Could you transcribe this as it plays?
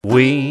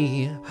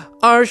We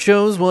are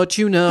shows what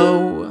you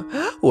know.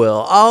 We'll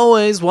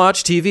always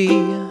watch TV.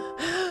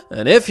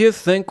 And if you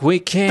think we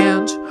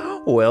can't,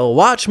 we'll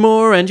watch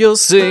more and you'll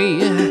see.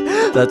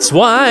 That's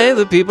why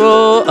the people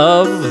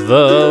of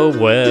the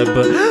web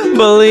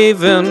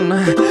believe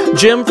in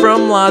Jim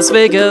from Las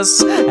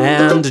Vegas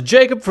and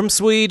Jacob from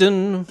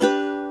Sweden.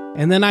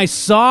 And then I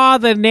saw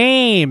the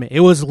name.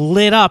 It was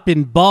lit up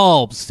in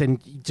bulbs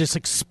and just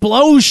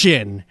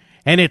explosion.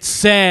 And it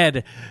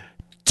said,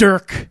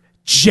 Dirk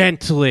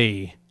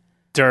Gently.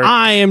 Dirk.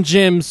 I am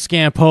Jim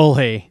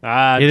Scampoli.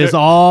 It is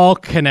all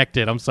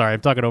connected. I'm sorry,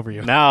 I'm talking over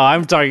you. No,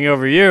 I'm talking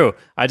over you.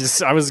 I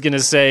was going to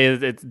say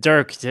it's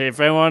Dirk. If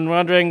anyone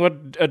wondering what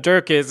a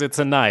Dirk is, it's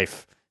a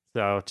knife.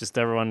 So just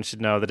everyone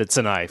should know that it's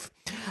a knife.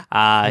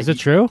 Is it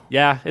true?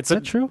 Yeah. Is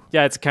that true?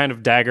 Yeah, it's a kind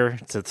of dagger.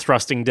 It's a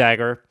thrusting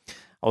dagger.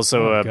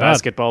 Also a God.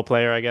 basketball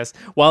player, I guess.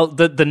 Well,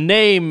 the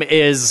name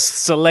is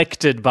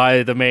selected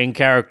by the main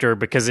character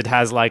because it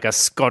has like a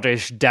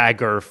Scottish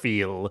dagger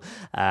feel.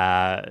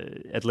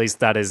 At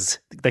least that is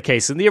the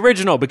case in the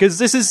original, because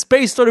this is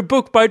based on a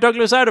book by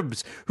Douglas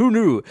Adams. Who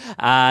knew?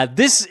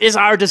 This is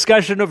our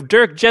discussion of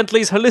Dirk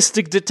Gently's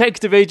Holistic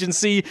Detective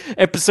Agency,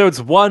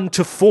 episodes 1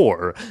 to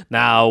 4.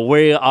 Now,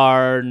 we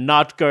are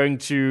not going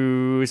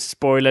to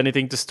spoil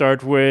anything to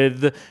start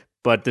with,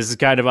 but this is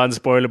kind of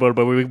unspoilable,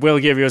 but we will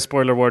give you a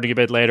spoiler warning a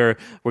bit later.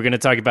 We're going to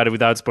talk about it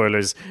without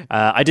spoilers.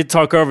 I did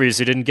talk over you,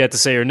 so you didn't get to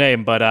say your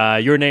name,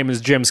 but your name is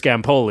Jim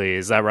Scampoli,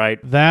 is that right?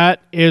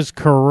 That is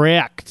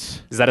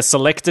correct. Is that a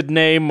selected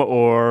name,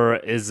 or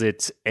is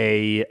it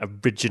a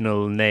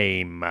original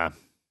name?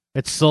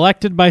 It's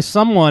selected by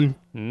someone.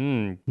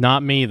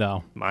 Not me,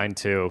 though. Mine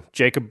too.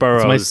 Jacob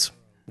Burrows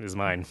is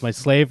mine. My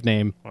slave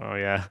name. Oh,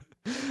 yeah.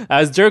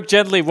 As Dirk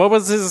Gently, what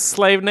was his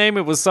slave name?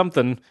 It was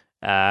something.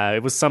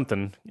 It was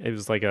something. It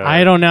was like a...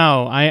 I don't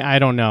know. I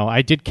don't know.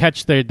 I did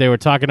catch they were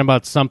talking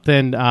about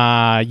something.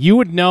 You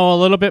would know a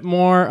little bit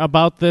more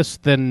about this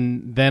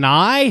than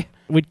I.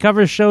 We'd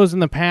cover shows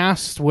in the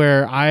past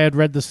where I had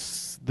read the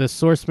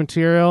source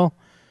material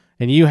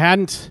and you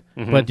hadn't.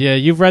 Mm-hmm. But yeah,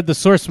 you've read the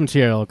source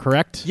material,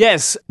 correct?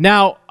 Yes.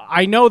 Now,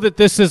 I know that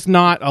this is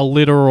not a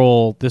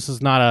literal...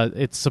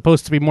 It's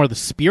supposed to be more the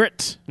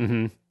spirit,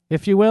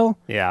 if you will.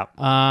 Yeah.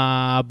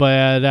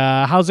 But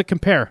how's it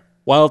compare?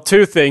 Well,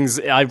 two things.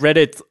 I read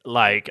it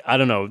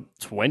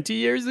 20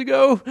 years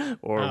ago?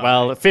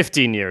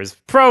 15 years.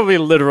 Probably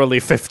literally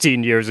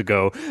 15 years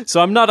ago. So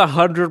I'm not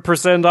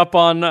 100% up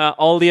on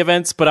all the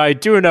events, but I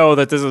do know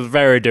that this is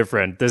very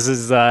different. This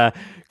is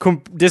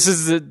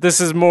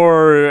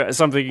more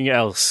something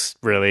else,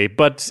 really.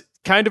 But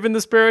kind of in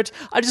the spirit.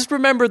 I just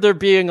remember there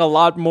being a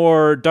lot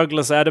more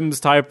Douglas Adams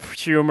type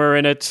humor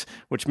in it,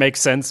 which makes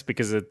sense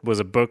because it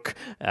was a book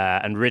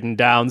and written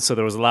down, so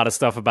there was a lot of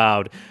stuff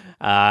about...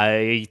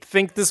 I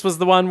think this was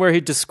the one where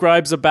he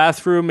describes a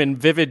bathroom in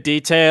vivid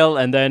detail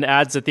and then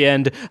adds at the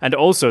end, and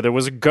also there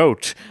was a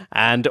goat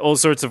and all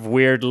sorts of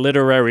weird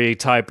literary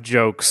type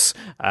jokes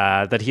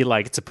that he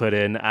liked to put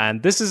in.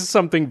 And this is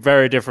something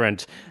very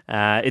different.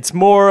 It's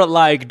more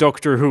like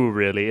Doctor Who,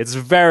 really. It's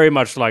very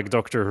much like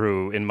Doctor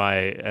Who, in my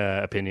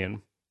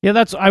opinion.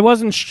 Yeah, I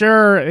wasn't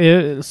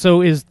sure.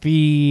 So is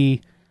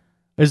the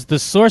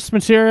source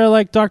material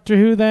like Doctor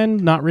Who then?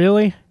 Not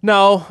really?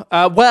 No.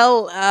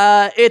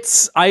 I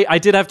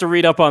did have to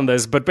read up on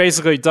this, but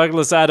basically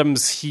Douglas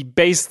Adams, he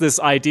based this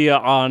idea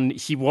on,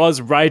 he was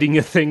writing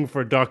a thing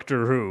for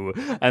Doctor Who,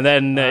 and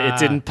then it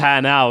didn't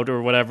pan out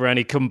or whatever, and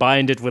he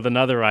combined it with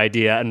another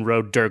idea and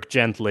wrote Dirk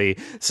Gently.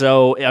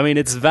 So, I mean,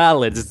 it's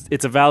valid.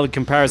 It's a valid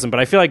comparison, but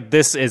I feel like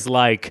this is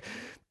like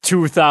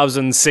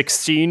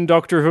 2016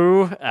 Doctor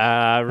Who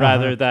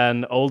rather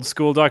than old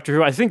school Doctor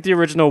Who. I think the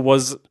original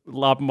was a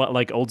lot more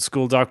like old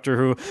school Doctor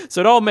Who, so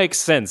it all makes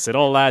sense. It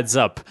all adds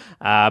up.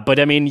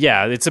 But I mean,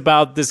 yeah, it's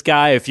about this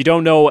guy. If you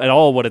don't know at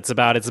all what it's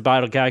about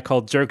a guy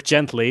called Dirk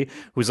Gently,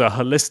 who's a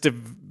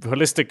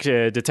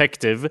holistic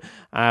detective.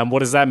 What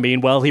does that mean?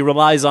 Well, he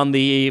relies on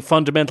the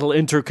fundamental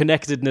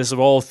interconnectedness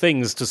of all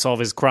things to solve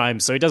his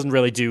crimes, so he doesn't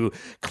really do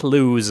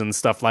clues and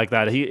stuff like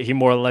that. He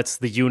more lets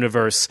the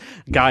universe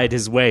guide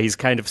his way. He's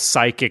kind of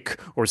psychic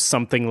or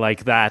something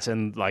like that,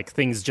 and like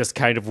things just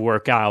kind of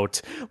work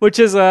out, which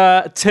is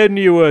a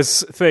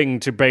tenuous thing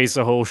to base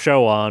a whole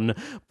show on,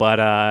 but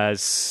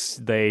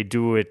they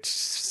do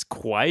it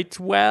quite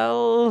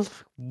well.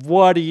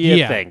 What do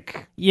you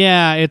think?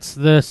 Yeah, it's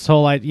this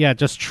whole idea,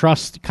 just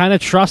trust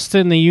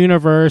in the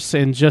universe,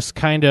 and just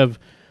kind of,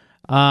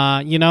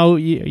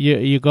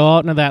 you go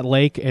out into that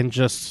lake and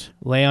just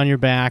lay on your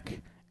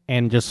back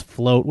and just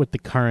float with the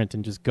current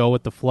and just go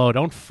with the flow.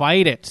 Don't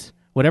fight it.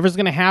 Whatever's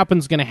going to happen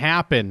is going to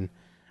happen,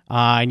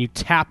 and you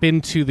tap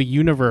into the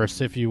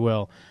universe, if you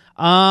will.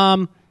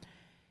 I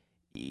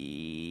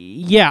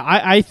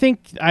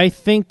think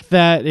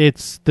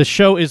that the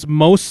show is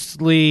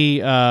mostly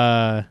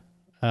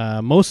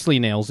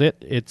nails it.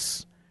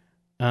 It's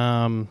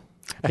I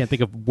can't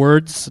think of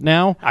words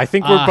now. I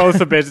think we're both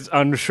a bit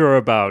unsure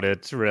about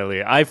it.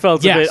 Really, I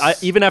felt a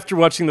bit. Even after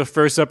watching the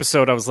first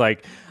episode, I was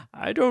like,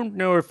 I don't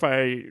know if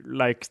I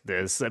like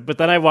this. But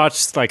then I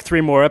watched like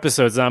 3 more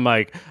episodes and I'm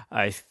like,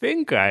 I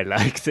think I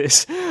like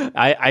this.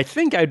 I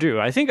think I do.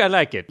 I think I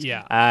like it.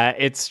 Yeah.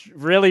 It's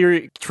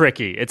really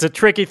tricky. It's a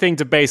tricky thing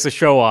to base a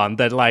show on,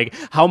 that like,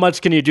 how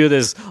much can you do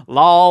this?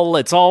 Lol,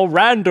 it's all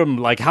random.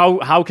 Like,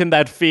 how can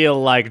that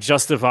feel like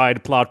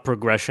justified plot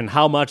progression?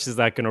 How much is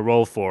that going to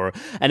roll for?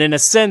 And in a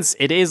sense,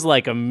 it is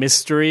like a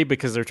mystery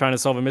because they're trying to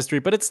solve a mystery,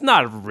 but it's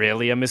not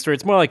really a mystery.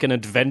 It's more like an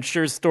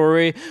adventure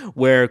story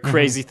where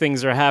crazy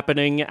things are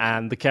happening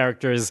and the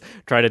characters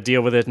try to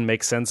deal with it and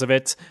make sense of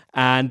it.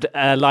 And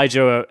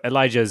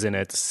Elijah's in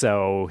it,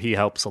 so he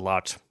helps a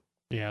lot.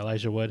 Yeah,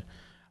 Elijah Wood.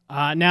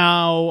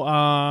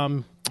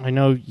 Now, I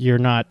know you're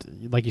not,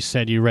 like you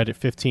said, you read it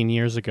 15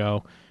 years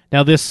ago.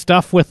 Now, this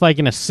stuff with like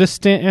an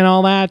assistant and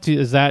all that,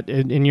 is that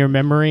in your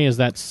memory? Is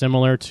that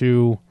similar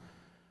to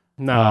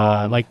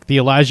like the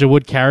Elijah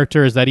Wood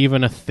character? Is that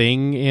even a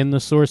thing in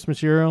the source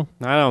material?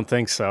 I don't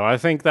think so. I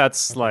think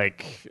that's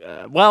like,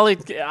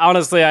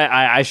 honestly,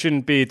 I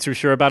shouldn't be too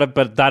sure about it,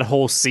 but that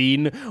whole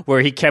scene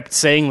where he kept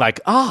saying like,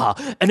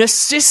 an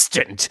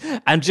assistant,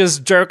 and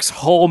just Dirk's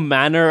whole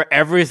manner,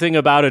 everything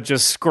about it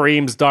just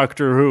screams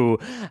Doctor Who.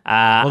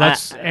 Well,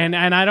 that's, and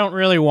I don't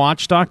really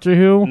watch Doctor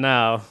Who.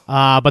 No.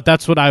 But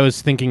that's what I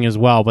was thinking as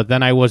well. But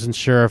then I wasn't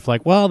sure if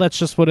like, well, that's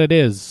just what it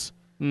is.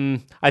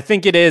 I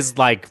think it is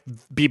like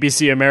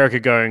BBC America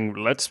going,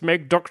 let's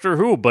make Doctor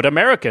Who, but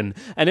American.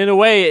 And in a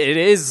way, it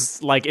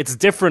is like, it's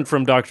different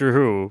from Doctor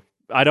Who.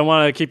 I don't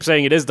want to keep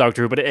saying it is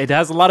Doctor Who, but it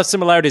has a lot of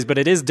similarities, but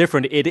it is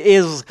different. It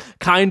is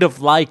kind of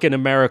like an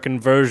American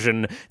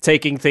version,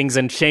 taking things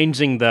and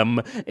changing them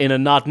in a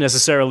not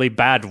necessarily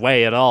bad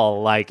way at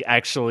all, like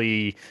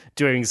actually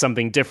doing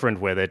something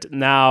different with it.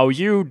 Now,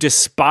 you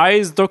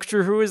despise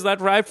Doctor Who, is that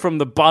right? From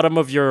the bottom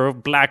of your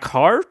black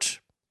heart?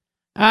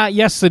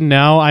 Yes and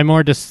no. I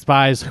more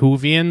despise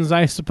Whovians,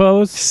 I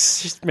suppose.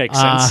 Just makes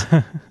sense.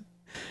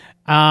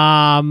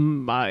 I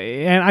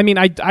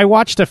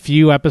watched a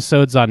few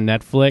episodes on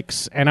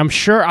Netflix, and I'm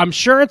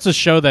sure it's a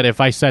show that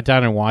if I sat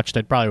down and watched,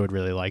 I probably would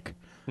really like.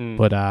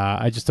 But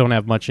I just don't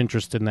have much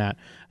interest in that.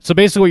 So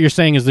basically, what you're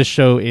saying is this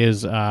show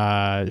is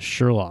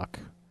Sherlock.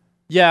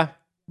 Yeah,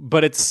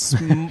 but it's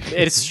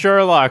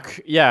Sherlock.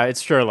 Yeah,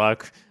 it's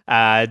Sherlock.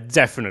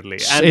 Definitely.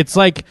 And it's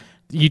like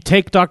you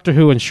take Doctor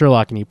Who and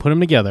Sherlock and you put them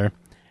together.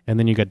 And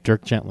then you got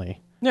Dirk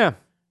Gently. Yeah,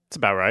 it's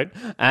about right.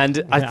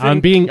 And I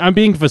think I'm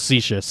being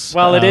facetious.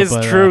 Well, it is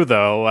true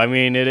though. I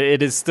mean,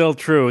 it is still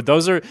true.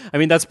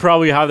 That's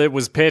probably how it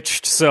was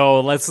pitched.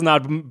 So let's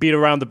not beat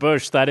around the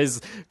bush. That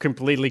is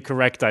completely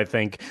correct, I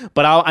think.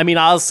 But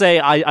I'll say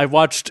I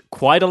watched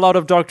quite a lot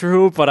of Doctor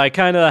Who, but I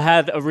kind of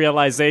had a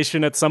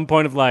realization at some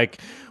point of like,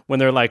 when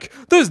they're like,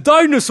 there's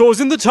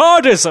dinosaurs in the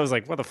TARDIS. I was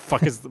like, why the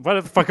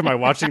fuck am I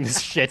watching this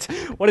shit?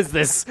 What is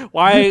this?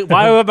 Why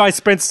have I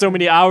spent so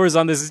many hours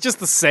on this? It's just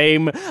the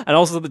same. And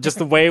also just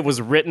the way it was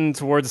written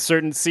towards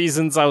certain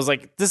seasons. I was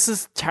like, this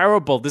is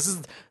terrible. This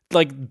is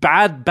like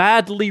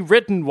badly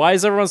written. Why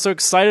is everyone so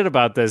excited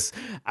about this?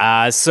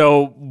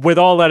 So with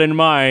all that in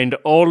mind,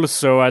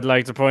 also I'd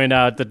like to point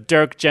out that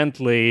Dirk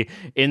Gently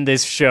in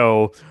this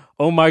show,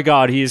 oh my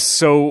God, he is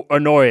so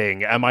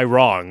annoying. Am I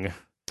wrong?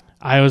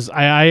 I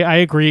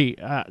agree.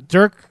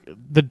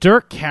 The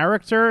Dirk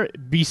character,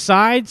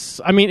 besides,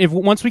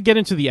 once we get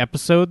into the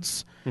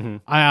episodes,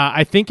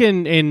 I think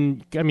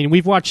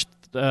we've watched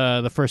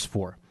the first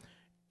 4.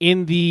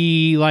 In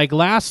the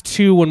last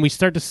 2, when we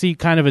start to see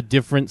kind of a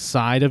different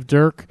side of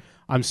Dirk,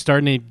 I'm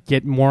starting to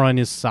get more on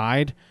his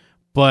side.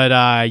 But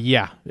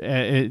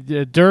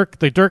the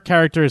Dirk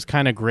character is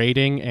kind of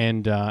grating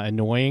and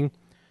annoying.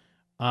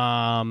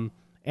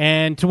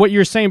 And to what you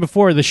were saying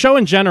before, the show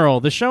in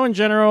general,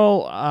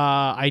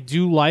 I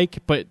do like,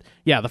 but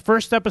yeah, the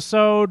first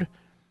episode,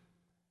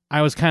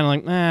 I was kind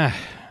of like,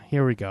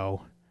 here we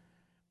go.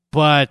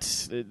 But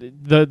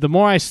the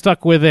more I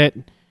stuck with it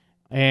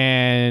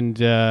and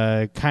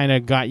kind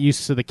of got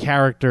used to the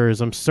characters,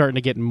 I'm starting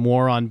to get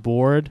more on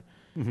board.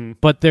 Mm-hmm.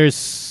 But there's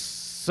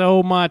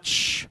so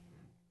much,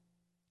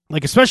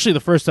 especially the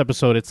first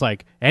episode, it's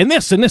like, and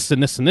this, and this,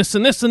 and this, and this,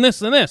 and this, and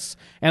this, and this.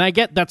 And I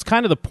get that's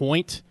kind of the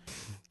point.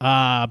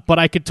 But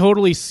I could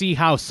totally see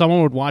how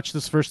someone would watch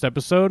this first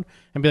episode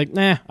and be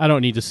like, I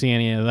don't need to see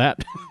any of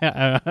that.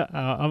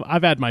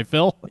 I've had my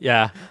fill.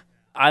 Yeah.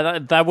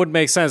 That would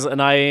make sense, and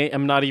I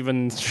am not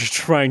even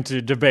trying to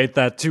debate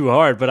that too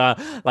hard, but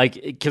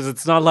because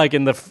it's not like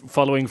in the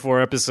following 4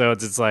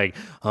 episodes, it's like,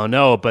 oh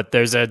no, but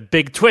there's a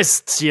big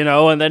twist,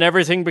 and then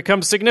everything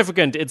becomes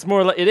significant. It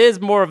is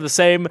more of the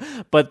same,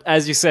 but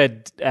as you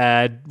said,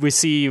 we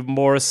see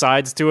more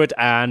sides to it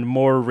and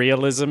more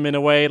realism in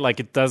a way.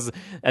 Like it does,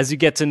 as you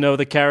get to know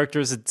the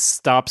characters, it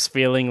stops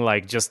feeling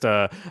like just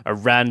a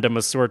random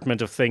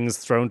assortment of things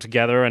thrown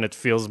together, and it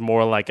feels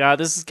more like,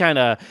 this is kind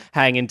of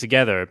hanging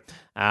together.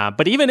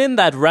 But even in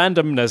that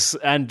randomness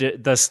and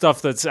the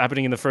stuff that's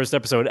happening in the first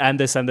episode and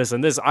this and this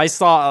and this, I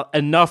saw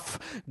enough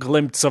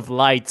glimpse of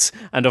light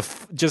and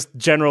of just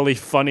generally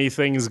funny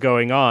things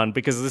going on,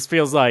 because this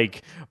feels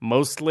like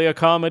mostly a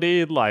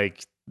comedy.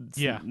 Like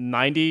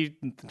 90,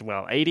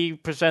 well,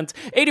 80%.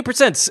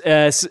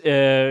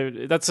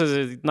 80%. That's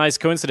a nice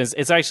coincidence.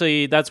 It's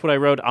actually, that's what I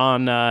wrote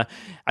on,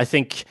 I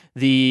think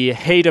the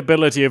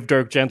hateability of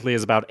Dirk Gently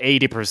is about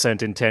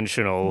 80%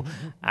 intentional,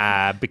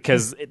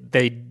 because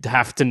they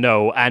have to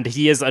know, and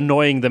he is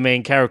annoying the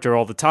main character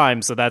all the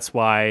time, so that's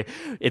why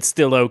it's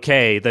still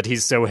okay that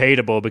he's so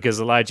hateable, because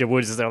Elijah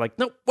Wood is there like,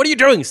 no, what are you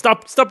doing?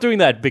 Stop doing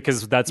that,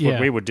 because that's what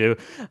we would do.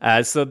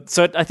 So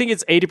I think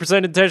it's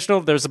 80%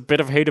 intentional. There's a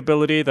bit of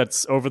hateability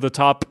that's over the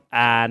top,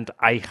 and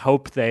I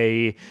hope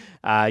they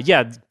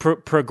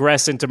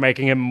progress into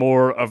making him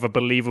more of a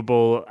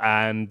believable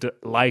and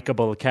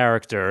likable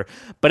character.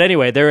 But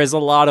anyway, there is a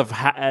lot of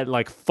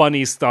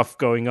funny stuff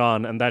going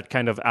on, and that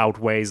kind of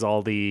outweighs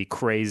all the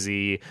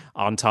crazy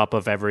on top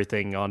of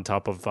everything, on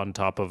top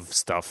of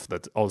stuff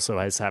that also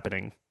is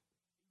happening.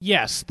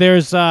 Yes,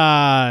 there's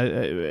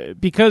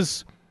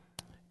because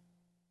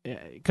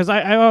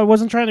I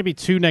wasn't trying to be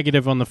too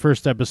negative on the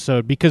first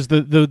episode, because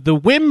the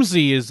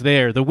whimsy is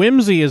there. The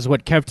whimsy is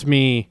what kept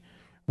me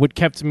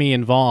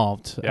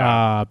involved,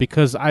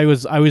 because I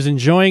was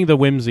enjoying the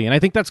whimsy, and I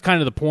think that's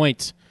kind of the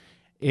point.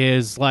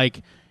 Is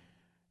like,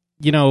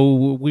 you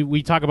know,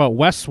 we talk about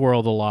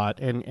Westworld a lot,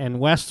 and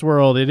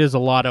Westworld, it is a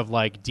lot of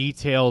like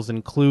details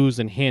and clues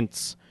and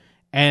hints,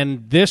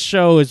 and this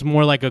show is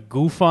more like a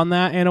goof on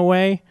that in a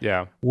way.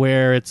 Yeah,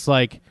 where it's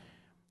like,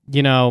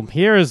 you know,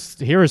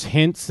 here's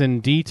hints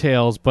and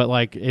details, but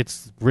like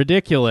it's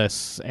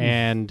ridiculous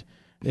and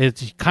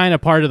it's kind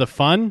of part of the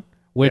fun.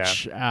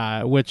 Which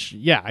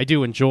I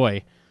do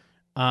enjoy.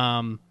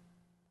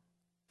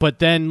 But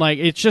then, like,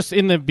 it's just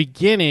in the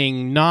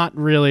beginning, not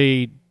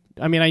really.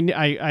 I mean,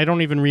 I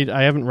don't even read.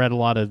 I haven't read a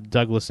lot of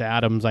Douglas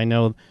Adams. I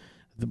know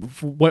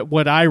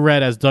what I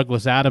read as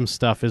Douglas Adams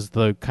stuff is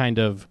the kind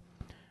of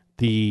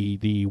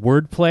the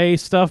wordplay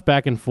stuff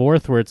back and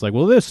forth, where it's like,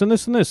 well, this and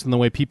this and this, and the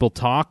way people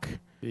talk.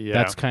 Yeah.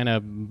 That's kind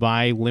of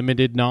my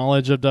limited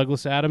knowledge of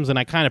Douglas Adams, and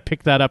I kind of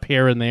picked that up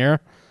here and there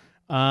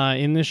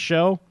in this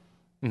show.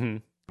 Mm-hmm.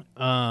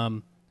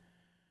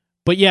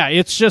 But yeah,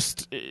 it's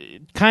just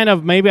kind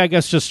of maybe I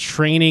guess just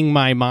training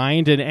my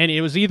mind, and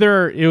it was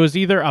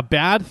either a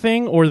bad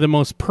thing or the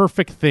most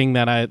perfect thing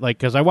that I like,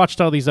 because I watched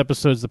all these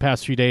episodes the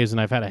past few days and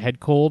I've had a head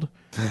cold,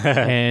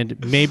 and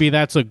maybe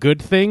that's a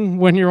good thing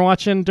when you're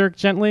watching Dirk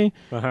Gently,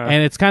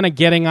 and it's kind of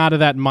getting out of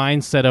that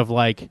mindset of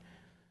like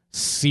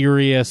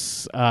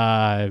serious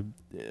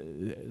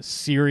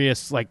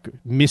like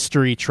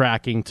mystery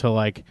tracking to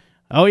like,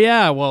 oh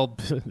yeah, well,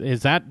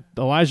 is that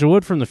Elijah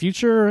Wood from the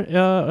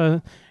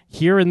future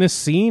here in this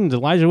scene? Did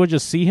Elijah Wood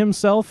just see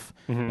himself?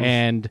 Mm-hmm.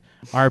 And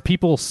are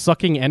people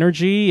sucking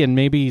energy and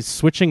maybe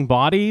switching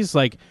bodies?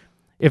 Like,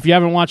 if you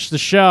haven't watched the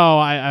show,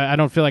 I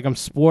don't feel like I'm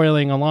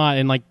spoiling a lot.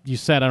 And like you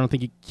said, I don't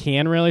think you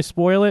can really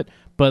spoil it.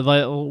 But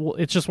like,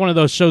 it's just one of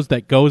those shows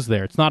that goes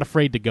there. It's not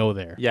afraid to go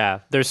there.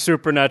 Yeah, there's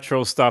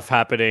supernatural stuff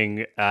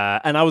happening.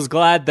 And I was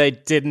glad they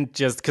didn't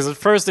just... Because at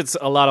first it's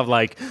a lot of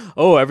like,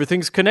 oh,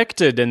 everything's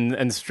connected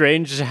and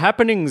strange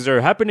happenings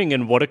are happening,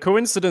 and what a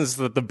coincidence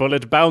that the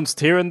bullet bounced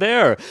here and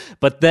there.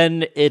 But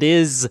then it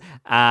is...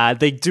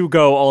 they do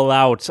go all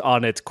out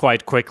on it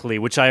quite quickly,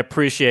 which I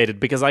appreciated,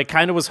 because I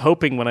kind of was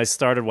hoping when I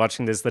started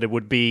watching this that it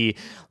would be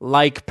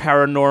like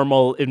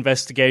Paranormal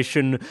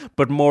Investigation,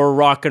 but more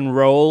rock and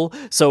roll.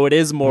 So it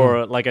is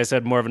more, like I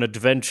said, more of an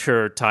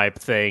adventure type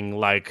thing,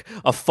 like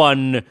a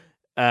fun,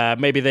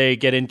 maybe they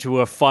get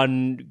into a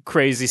fun,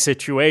 crazy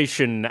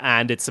situation,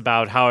 and it's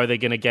about how are they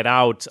going to get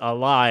out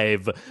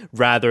alive,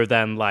 rather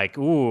than like,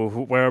 ooh,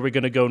 where are we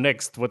going to go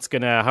next?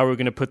 How are we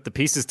going to put the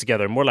pieces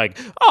together? More like,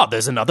 oh,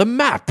 there's another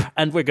map,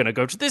 and we're going to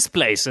go to this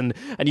place, and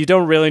you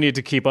don't really need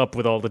to keep up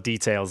with all the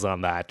details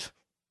on that.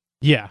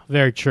 Yeah,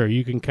 very true.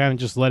 You can kind of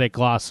just let it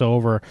gloss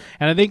over.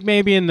 And I think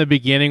maybe in the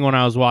beginning when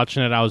I was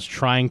watching it, I was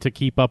trying to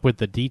keep up with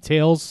the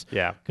details.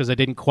 Yeah. Because I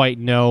didn't quite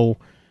know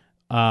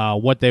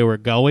what they were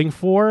going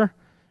for.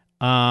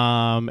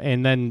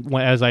 And then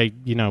as I,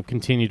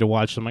 continue to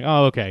watch, I'm like,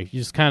 oh, okay. You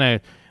just kind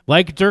of,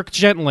 like Dirk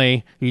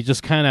Gently, you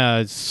just kind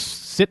of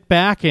sit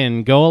back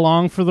and go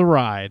along for the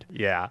ride.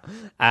 Yeah.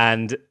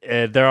 And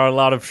there are a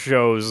lot of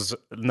shows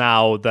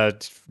now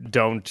that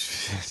don't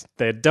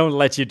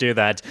let you do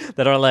that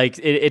are like,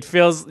 it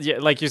feels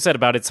like you said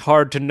about it's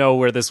hard to know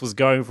where this was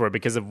going for,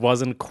 because it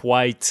wasn't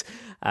quite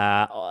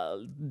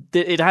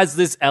it has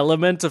this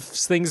element of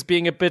things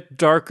being a bit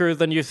darker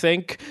than you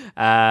think,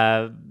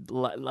 a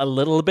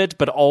little bit,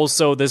 but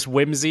also this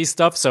whimsy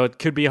stuff, so it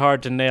could be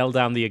hard to nail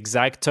down the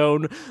exact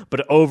tone.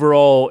 But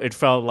overall it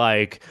felt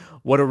like,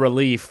 what a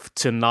relief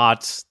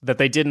that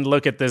they didn't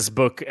look at this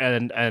book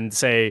and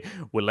say,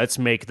 well, let's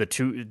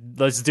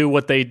do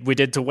what we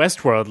did to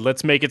Westworld.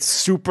 Let's make it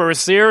super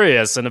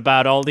serious and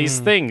about all these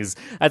things.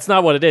 That's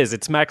not what it is.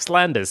 It's Max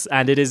Landis,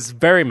 and it is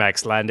very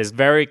Max Landis,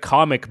 very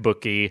comic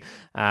booky,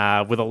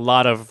 with a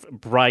lot of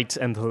bright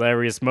and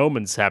hilarious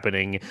moments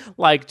happening.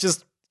 Like,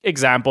 just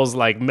examples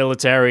like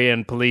military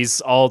and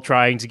police all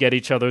trying to get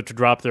each other to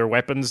drop their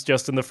weapons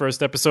just in the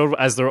first episode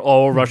as they're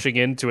all rushing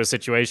into a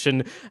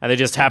situation, and they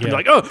just happen to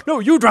like, oh, no,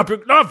 you drop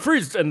your, no,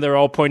 freeze, and they're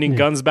all pointing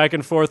guns back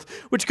and forth,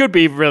 which could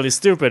be really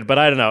stupid, but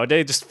I don't know,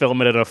 they just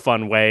film it in a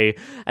fun way,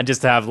 and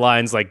just have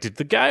lines like, did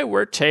the guy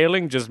we're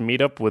tailing just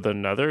meet up with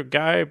another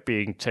guy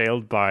being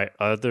tailed by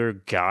other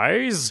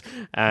guys?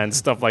 And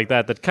stuff like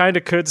that kind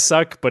of could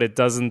suck, but it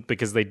doesn't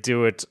because they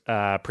do it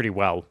pretty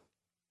well.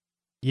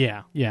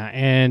 Yeah,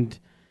 and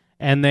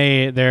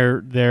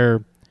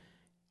they're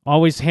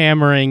always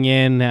hammering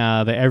in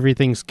that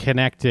everything's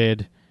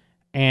connected,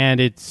 and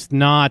it's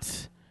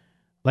not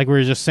like we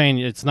were just saying.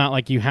 It's not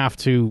like you have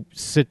to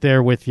sit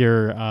there with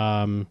your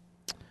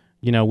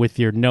with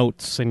your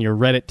notes and your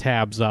Reddit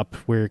tabs up,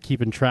 where you're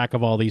keeping track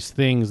of all these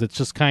things. It's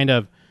just kind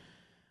of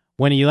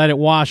when you let it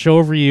wash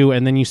over you,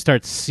 and then you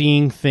start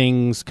seeing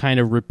things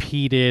kind of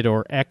repeated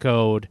or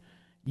echoed.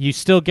 You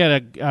still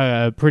get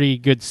a pretty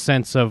good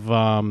sense of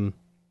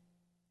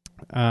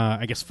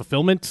I guess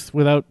fulfillment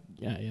without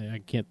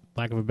I can't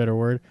lack of a better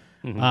word,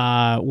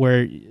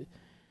 where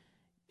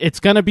it's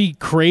gonna be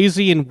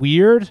crazy and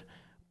weird,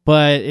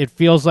 but it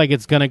feels like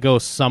it's gonna go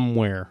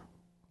somewhere.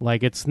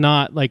 Like it's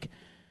not like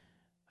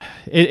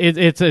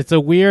it's a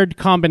weird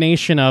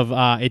combination of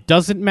it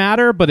doesn't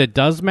matter, but it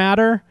does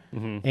matter,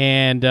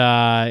 and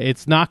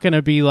it's not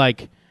gonna be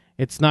like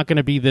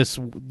this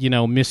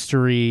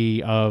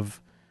mystery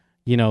of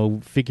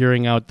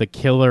figuring out the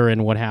killer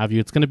and what have you.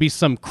 It's gonna be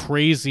some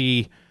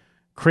crazy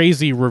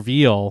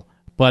reveal,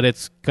 but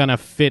it's gonna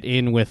fit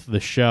in with the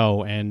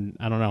show, and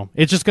I don't know.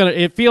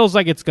 It feels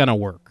like it's gonna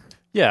work.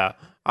 Yeah,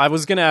 I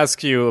was gonna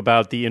ask you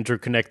about the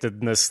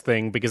interconnectedness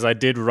thing because I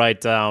did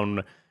write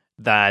down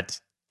that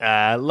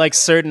like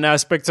certain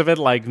aspects of it,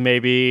 like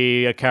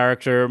maybe a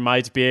character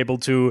might be able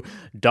to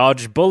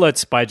dodge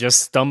bullets by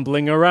just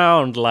stumbling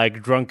around,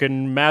 like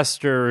drunken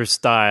master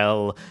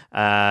style,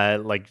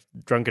 like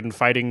drunken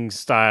fighting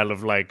style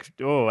of like,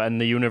 oh, and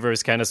the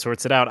universe kind of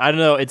sorts it out. I don't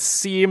know. It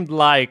seemed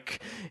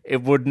like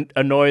it would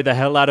annoy the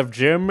hell out of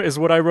Jim is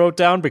what I wrote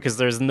down, because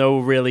there's no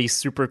really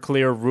super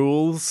clear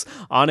rules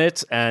on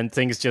it, and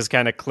things just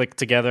kind of click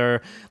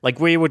together. Like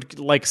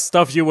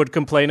stuff you would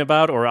complain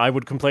about, or I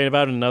would complain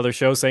about in another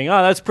show, saying,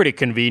 oh, that's pretty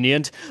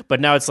convenient. But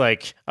now it's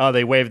like, oh,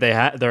 they wave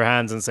their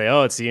hands and say,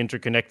 oh, it's the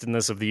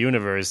interconnectedness of the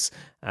universe.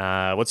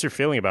 What's your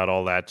feeling about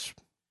all that?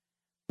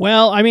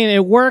 Well, I mean,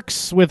 it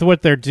works with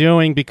what they're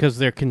doing because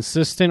they're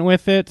consistent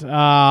with it.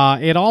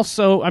 It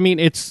also, I mean,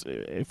 it's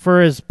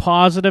for as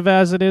positive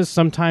as it is,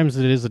 sometimes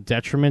it is a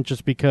detriment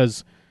just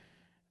because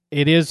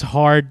it is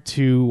hard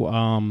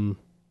to,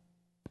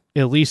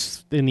 at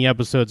least in the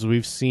episodes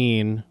we've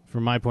seen,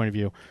 from my point of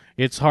view,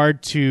 it's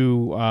hard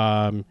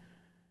to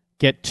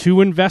get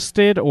too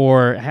invested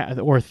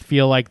or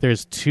feel like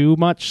there's too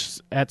much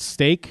at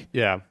stake.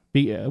 Yeah,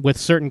 with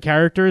certain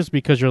characters,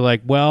 because you're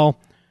like, well,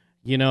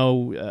 they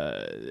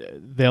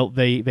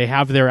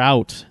have their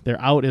out.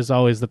 Their out is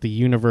always that the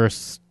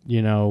universe,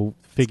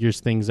 figures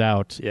things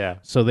out. Yeah.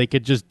 So they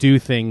could just do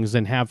things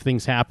and have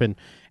things happen.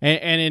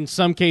 And in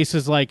some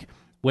cases, like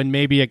when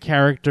maybe a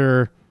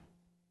character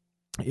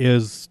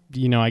is,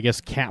 I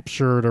guess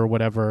captured or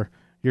whatever,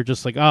 you're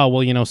just like, oh,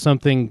 well,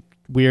 something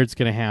weird's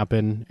going to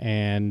happen,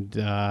 and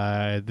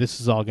this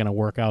is all going to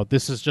work out.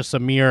 This is just a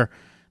mere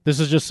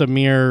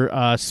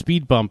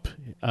speed bump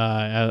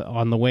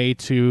on the way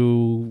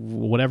to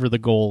whatever the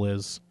goal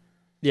is.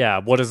 Yeah,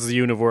 what does the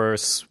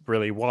universe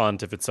really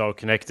want if it's all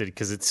connected?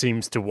 Because it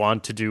seems to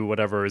want to do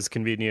whatever is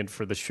convenient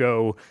for the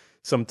show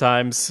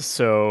sometimes.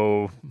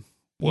 So,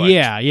 what?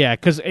 Yeah,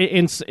 because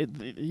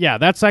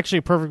that's actually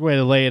a perfect way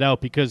to lay it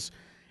out. Because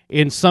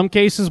in some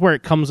cases where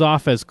it comes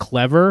off as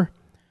clever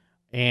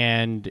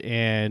and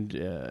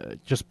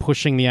just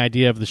pushing the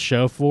idea of the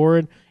show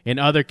forward, in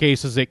other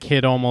cases it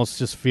could almost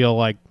just feel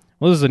like,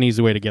 well, this is an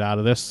easy way to get out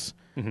of this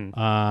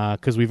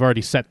because we've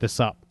already set this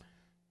up.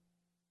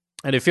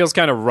 And it feels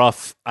kind of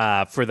rough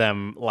for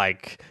them,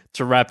 like,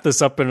 to wrap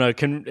this up in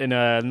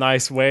a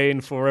nice way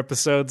in 4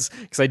 episodes,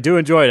 because I do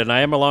enjoy it and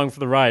I am along for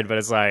the ride. But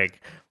it's like,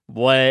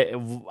 what?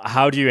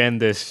 How do you end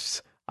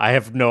this? I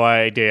have no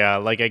idea.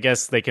 Like, I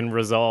guess they can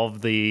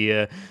resolve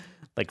the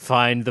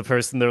find the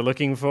person they're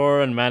looking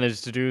for and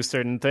manage to do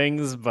certain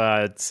things,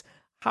 but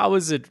how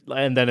is it?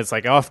 And then it's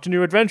like, off to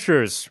new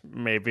adventures,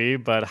 maybe,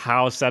 but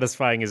how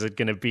satisfying is it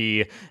going to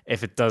be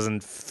if it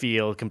doesn't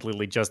feel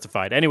completely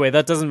justified? Anyway,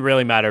 that doesn't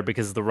really matter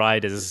because the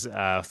ride is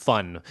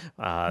fun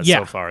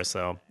so far,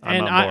 so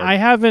I'm on board. I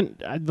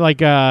haven't,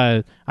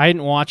 I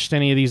hadn't watched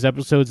any of these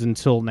episodes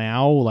until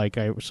now,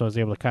 so I was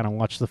able to kind of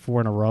watch the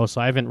 4 in a row,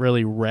 so I haven't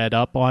really read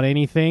up on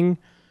anything,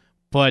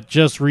 but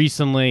just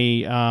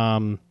recently,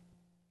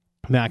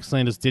 Max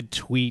Landis did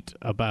tweet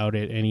about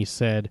it, and he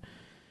said,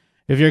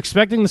 if you're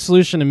expecting the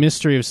solution to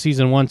mystery of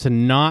season 1 to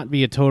not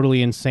be a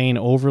totally insane,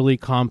 overly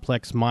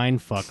complex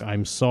mindfuck,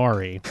 I'm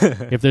sorry.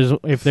 If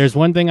there's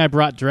one thing I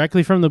brought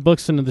directly from the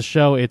books into the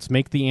show, it's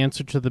make the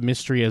answer to the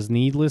mystery as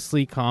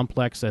needlessly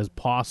complex as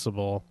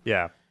possible.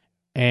 Yeah.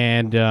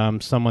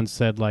 And someone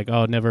said, like,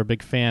 oh, never a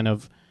big fan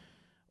of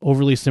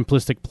overly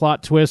simplistic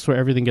plot twist where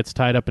everything gets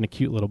tied up in a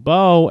cute little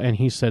bow. And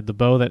he said the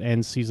bow that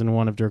ends season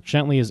 1 of Dirk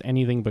Gently is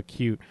anything but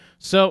cute.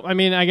 So, I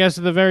mean, I guess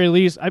at the very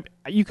least,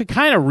 you could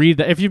kind of read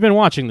that. If you've been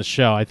watching the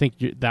show, I think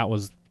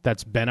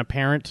that's been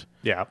apparent.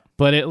 Yeah.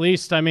 But at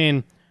least, I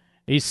mean,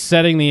 he's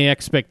setting the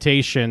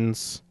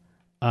expectations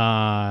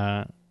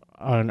on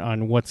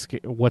what's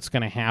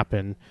going to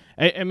happen.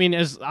 I mean,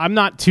 I'm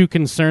not too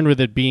concerned with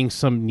it being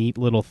some neat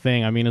little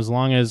thing. I mean, as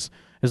long as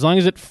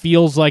it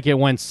feels like it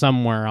went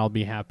somewhere, I'll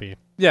be happy.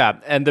 Yeah,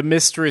 and the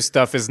mystery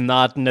stuff is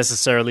not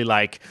necessarily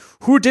like,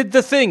 who did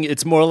the thing?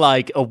 It's more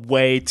like a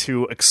way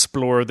to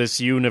explore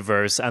this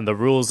universe and the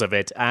rules of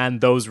it,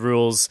 and those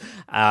rules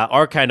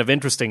are kind of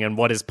interesting and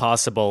what is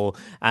possible,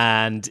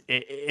 and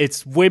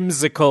it's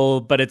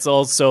whimsical, but it's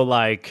also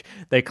like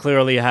they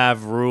clearly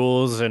have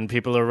rules and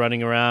people are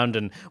running around,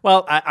 and,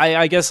 well,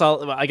 I guess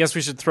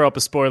we should throw up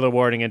a spoiler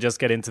warning and just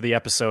get into the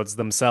episodes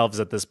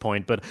themselves at this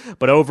point, but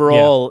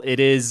overall,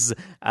 It is,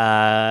 like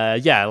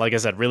I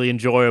said, really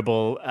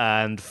enjoyable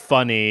and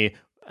funny,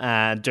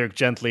 and Dirk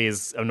Gently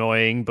is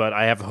annoying, but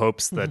I have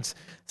hopes that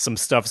some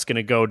stuff's going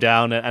to go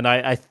down, and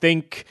I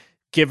think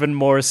given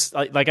more,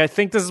 I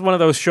think this is one of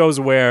those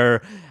shows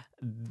where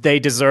they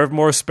deserve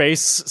more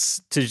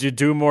space to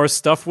do more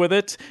stuff with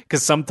it,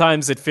 because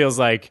sometimes it feels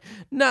like,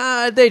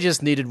 nah, they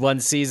just needed 1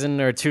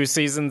 season or 2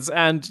 seasons,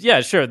 and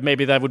yeah, sure,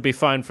 maybe that would be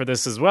fine for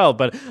this as well,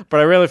 but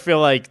I really feel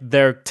like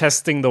they're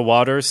testing the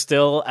water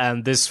still,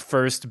 and this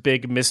first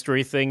big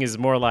mystery thing is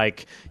more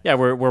like, yeah,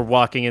 we're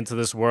walking into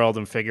this world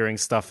and figuring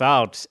stuff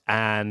out,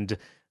 and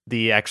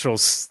the actual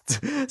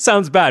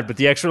sounds bad, but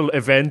the actual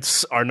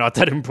events are not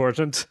that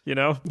important, you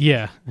know?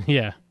 Yeah,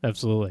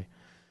 absolutely.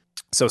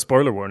 So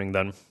spoiler warning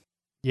then.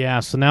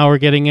 Yeah, so now we're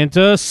getting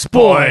into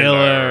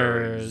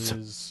spoilers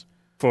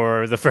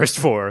for the first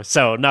 4.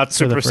 So not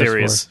super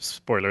serious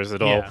spoilers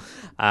at all.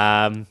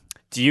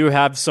 Do you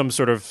have some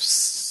sort of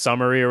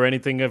summary or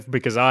anything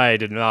because I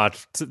did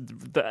not.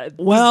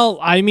 Well,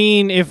 I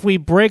mean, if we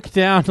break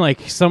down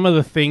like some of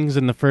the things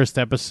in the first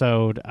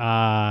episode,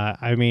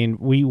 I mean,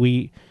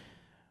 we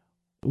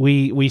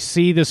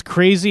see this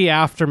crazy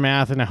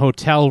aftermath in a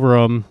hotel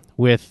room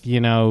with,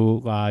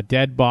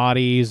 dead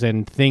bodies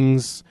and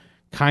things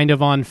kind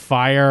of on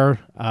fire,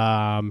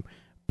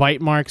 bite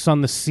marks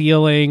on the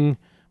ceiling,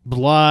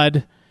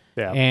 blood,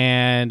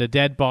 and a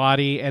dead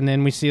body, and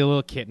then we see a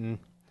little kitten.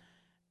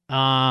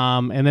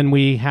 And then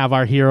we have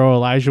our hero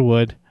Elijah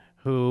Wood,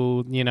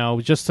 who,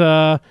 just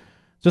a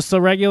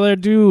regular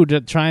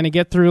dude trying to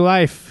get through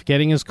life,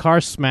 getting his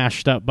car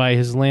smashed up by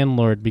his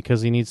landlord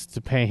because he needs to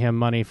pay him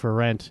money for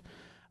rent.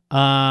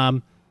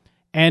 And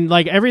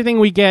like everything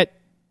we get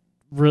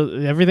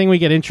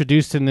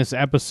introduced in this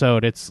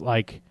episode, it's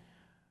like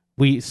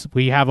we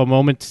have a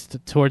moment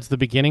towards the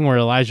beginning where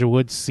Elijah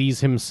Wood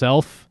sees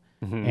himself,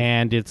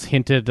 and it's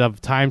hinted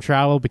of time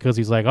travel because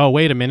he's like, oh,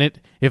 wait a minute,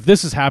 if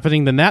this is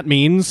happening, then that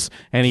means,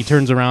 and he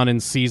turns around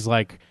and sees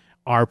like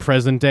our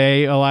present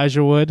day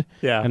Elijah Wood,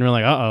 and we're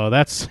like, uh-oh,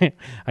 that's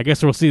I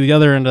guess we'll see the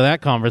other end of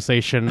that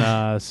conversation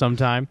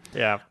sometime.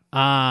 It's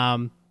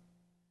a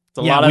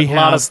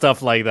lot of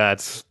stuff like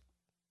that.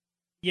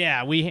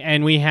 Yeah, we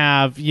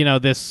have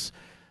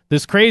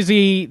this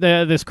crazy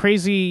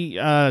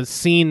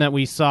scene that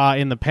we saw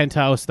in the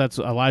penthouse. That's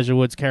Elijah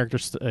Wood's character.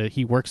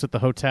 He works at the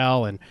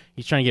hotel and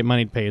he's trying to get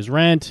money to pay his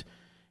rent.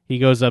 He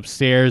goes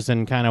upstairs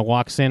and kind of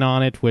walks in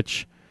on it,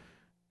 which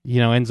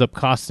ends up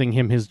costing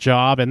him his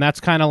job. And that's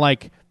kind of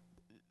like,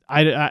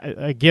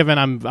 given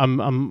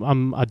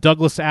I'm a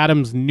Douglas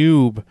Adams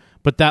noob,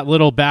 but that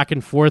little back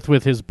and forth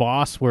with his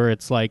boss where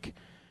it's like,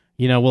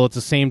 well, it's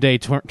a same day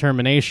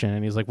termination,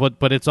 and he's like, "What?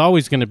 But it's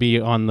always going to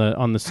be on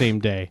the same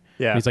day."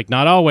 And he's like,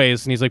 "Not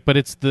always," and he's like, "But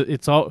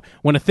it's all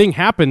when a thing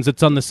happens,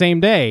 it's on the same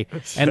day."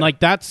 And like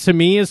that to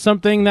me is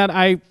something that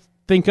I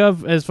think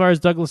of as far as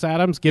Douglas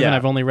Adams. Given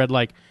I've only read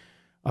like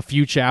a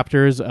few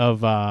chapters of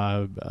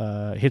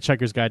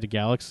Hitchhiker's Guide to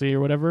Galaxy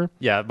or whatever.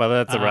 Yeah,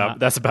 but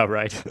that's about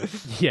right.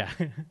 Yeah.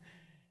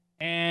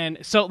 And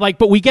so,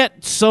 but we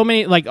get so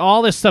many,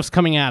 all this stuff's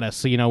coming at us.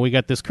 So, we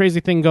got this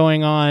crazy thing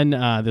going on,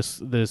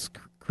 this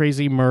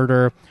crazy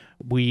murder.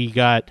 We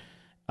got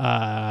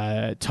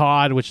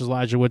Todd, which is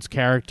Elijah Wood's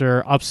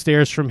character.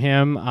 Upstairs from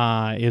him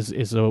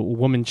is a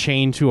woman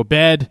chained to a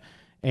bed,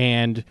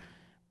 and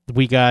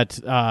we got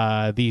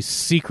these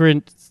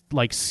secret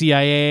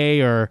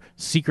CIA or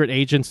secret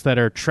agents that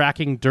are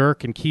tracking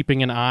Dirk and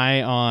keeping an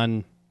eye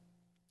on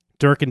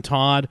Dirk and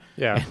Todd.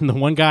 Yeah, and the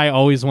one guy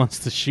always wants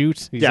to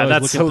shoot.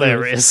 That's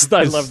hilarious.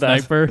 I love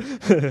that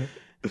sniper.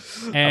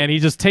 And he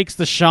just takes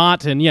the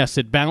shot, and yes,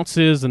 it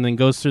bounces and then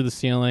goes through the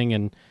ceiling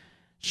and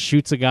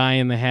shoots a guy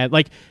in the head.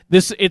 Like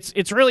this,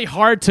 it's really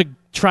hard to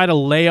try to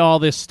lay all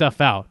this stuff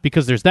out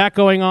because there's that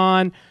going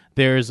on.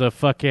 There's a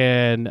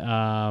fucking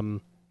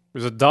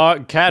there's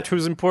a cat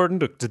who's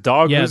important. The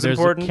dog who's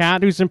important. There's a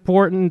cat who's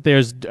important.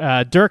 There's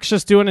Dirk's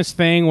just doing his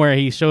thing where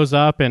he shows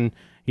up and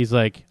he's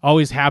like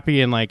always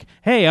happy and like,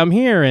 hey, I'm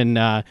here and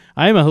I'm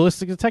a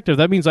holistic detective.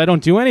 That means I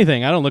don't do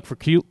anything. I don't look for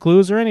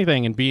clues or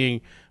anything, and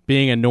being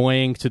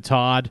annoying to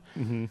Todd.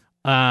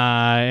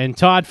 And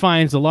Todd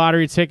finds a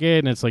lottery ticket,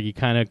 and it's like you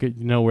kind of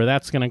know where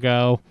that's going to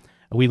go.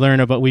 We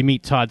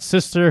meet Todd's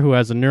sister, who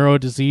has a neuro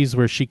disease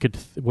where she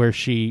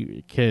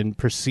can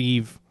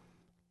perceive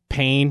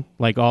pain,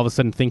 like all of a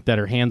sudden think that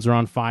her hands are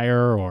on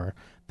fire or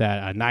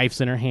that a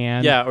knife's in her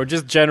hand. Yeah, or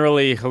just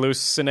generally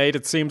hallucinate,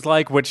 it seems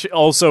like, which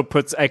also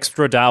puts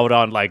extra doubt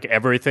on like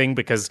everything,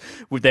 because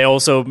they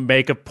also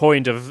make a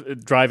point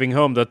of driving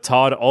home that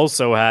Todd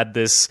also had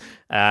this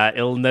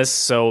illness.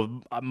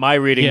 So my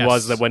reading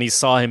was that when he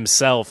saw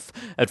himself,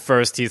 at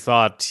first he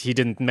thought he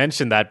didn't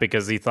mention that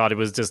because he thought it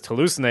was just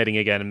hallucinating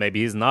again, and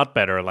maybe he's not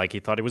better. Like he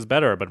thought he was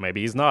better, but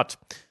maybe he's not.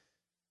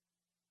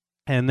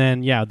 And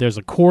then, there's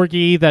a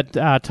corgi that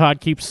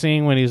Todd keeps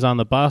seeing when he's on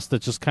the bus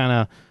that's just kind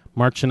of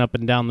marching up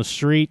and down the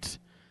street.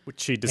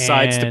 Which he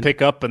decides to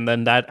pick up, and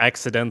then that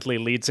accidentally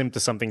leads him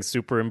to something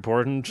super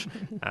important.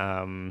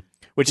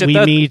 Which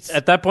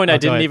at that point I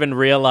didn't even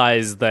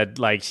realize that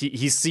like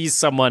he sees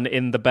someone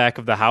in the back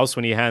of the house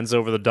when he hands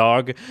over the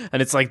dog,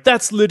 and it's like,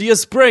 that's Lydia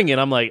Spring, and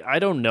I'm like, I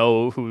don't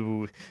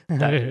know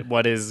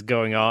what is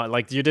going on.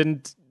 Like you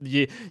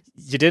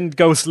didn't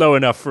go slow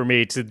enough for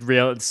me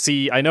to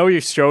see. I know you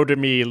showed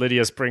me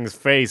Lydia Spring's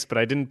face, but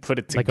I didn't put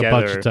it together.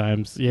 Like a bunch of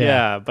times.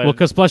 Yeah. But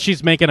because plus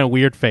she's making a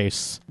weird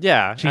face.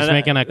 Yeah. She's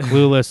making a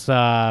clueless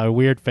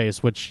weird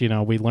face, which,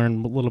 we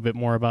learn a little bit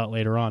more about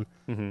later on.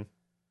 Mm-hmm.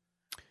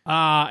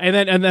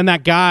 And then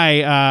that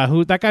guy,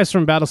 that guy's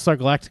from Battlestar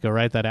Galactica,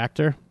 right? That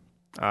actor?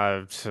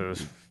 If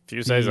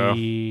you say so.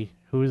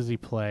 Who does he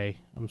play?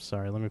 I'm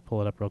sorry, let me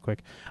pull it up real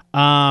quick.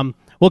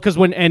 Because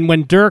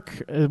when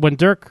Dirk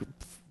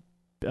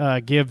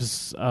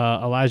gives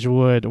Elijah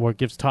Wood, or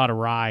gives Todd a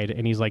ride,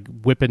 and he's like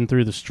whipping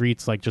through the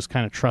streets, like just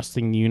kind of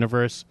trusting the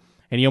universe,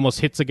 and he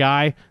almost hits a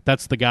guy.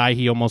 That's the guy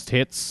he almost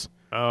hits.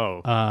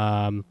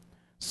 Oh.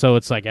 So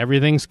it's like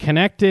everything's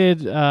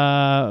connected,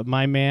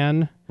 my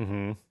man.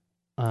 Mm-hmm.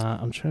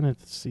 I'm trying to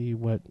see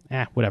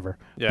whatever.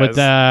 Yeah, but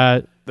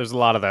there's a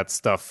lot of that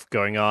stuff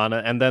going on,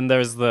 and then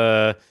there's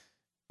the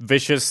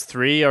Vicious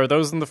 3. Are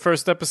those in the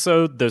first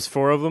episode? There's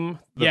 4 of them.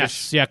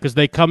 Because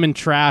they come and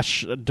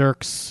trash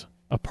Dirk's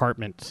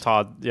apartment.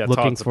 Todd's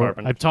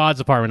apartment. Todd's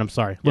apartment. I'm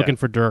sorry, looking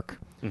for Dirk.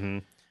 Mm-hmm.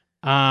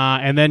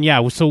 And then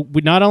so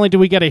not only do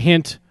we get a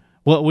hint.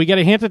 Well, we get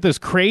a hint at this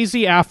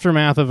crazy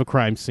aftermath of a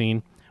crime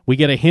scene. We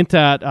get a hint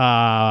at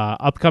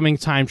upcoming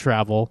time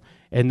travel.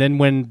 And then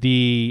when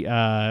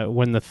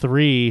the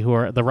three, who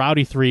are the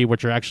rowdy 3,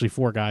 which are actually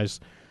 4 guys,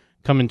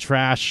 come and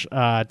trash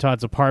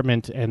Todd's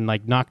apartment and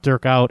like knock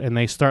Dirk out, and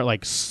they start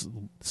like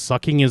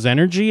sucking his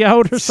energy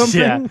out or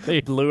something.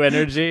 Yeah, blue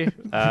energy.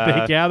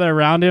 They gather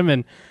around him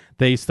and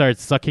they start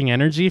sucking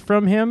energy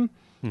from him.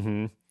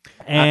 Mm-hmm.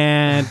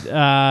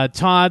 And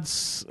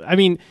Todd's, I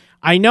mean,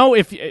 I know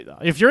if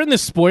you're in the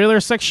spoiler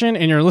section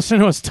and you're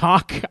listening to us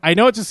talk, I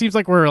know it just seems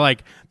like we're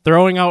like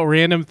throwing out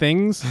random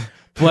things.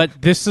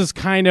 But this is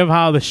kind of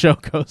how the show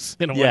goes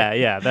in a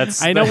way. Yeah.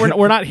 I know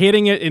we're not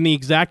hitting it in the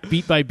exact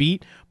beat by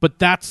beat, but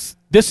this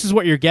is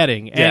what you're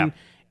getting, and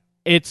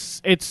it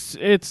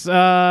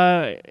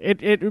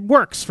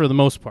works for the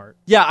most part.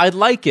 Yeah, I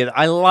like it.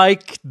 I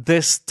like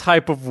this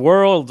type of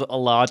world a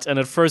lot. And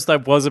at first, I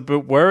was a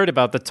bit worried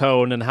about the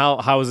tone and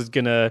how is it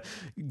gonna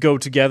go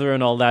together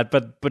and all that.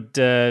 But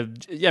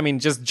I mean,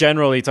 just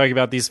generally talking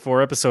about these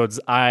 4 episodes,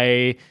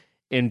 I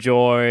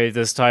enjoy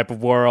this type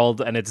of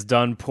world, and it's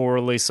done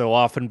poorly so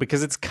often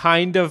because it's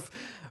kind of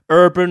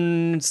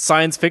urban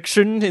science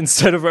fiction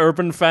instead of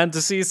urban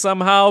fantasy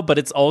somehow, but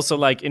it's also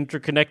like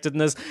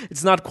interconnectedness.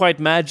 It's not quite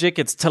magic,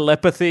 it's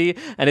telepathy,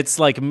 and it's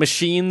like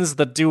machines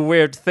that do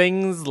weird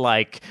things,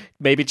 like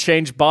maybe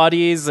change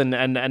bodies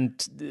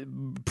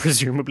and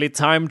presumably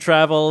time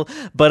travel,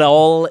 but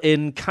all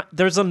in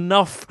there's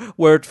enough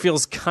where it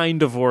feels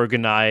kind of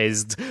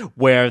organized,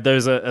 where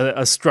there's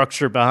a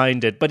structure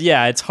behind it. But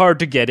yeah, it's hard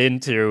to get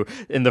into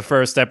in the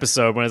first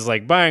episode when it's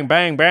like bang,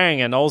 bang,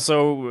 bang, and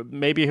also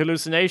maybe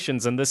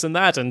hallucinations and this and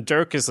that, and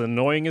Dirk is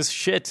annoying as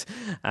shit.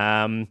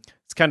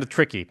 It's kind of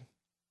tricky.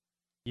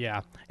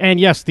 Yeah. And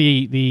yes,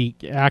 the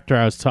actor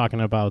I was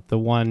talking about, the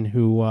one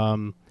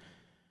who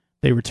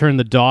they returned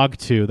the dog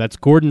to, that's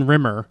Gordon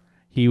Rimmer.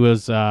 He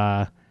was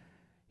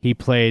he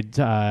played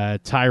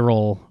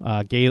Tyrell,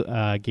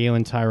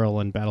 Galen Tyrell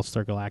in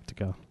Battlestar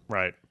Galactica.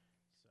 Right.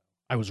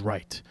 I was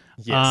right.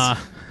 Yes.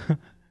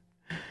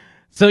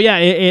 So yeah,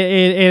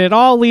 it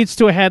all leads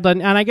to a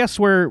headline, and I guess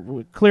we're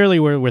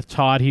with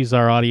Todd. He's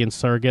our audience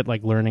surrogate,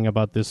 like learning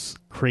about this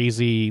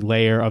crazy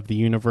layer of the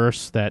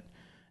universe that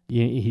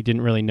he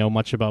didn't really know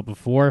much about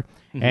before,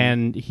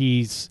 and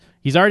he's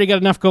already got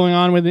enough going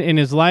on in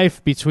his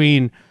life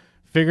between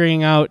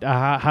figuring out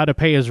how to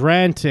pay his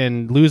rent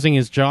and losing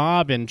his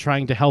job and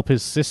trying to help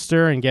his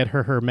sister and get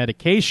her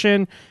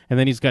medication, and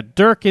then he's got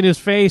Dirk in his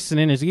face and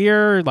in his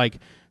ear, like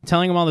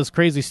telling him all this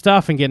crazy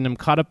stuff and getting him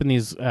caught up in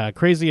these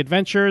crazy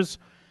adventures.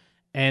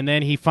 And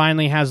then he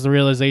finally has the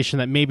realization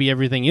that maybe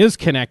everything is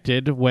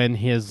connected when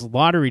his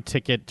lottery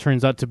ticket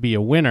turns out to be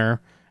a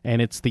winner,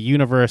 and it's the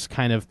universe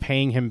kind of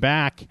paying him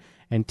back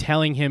and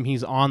telling him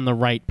he's on the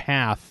right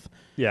path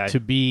to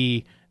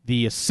be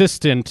the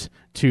assistant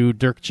to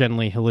Dirk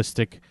Gently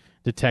Holistic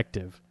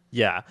detective.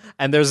 Yeah,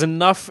 and there's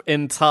enough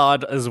in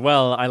Todd as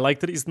well. I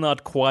like that he's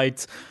not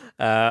quite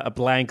a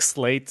blank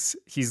slate.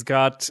 He's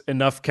got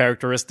enough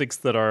characteristics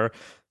that are,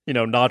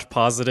 not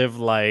positive.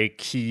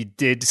 Like he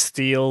did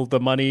steal the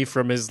money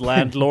from his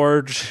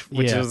landlord,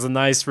 which is a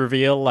nice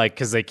reveal. Like,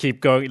 because they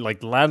keep going, like,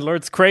 the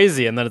landlord's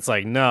crazy, and then it's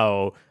like,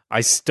 no, I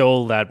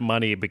stole that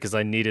money because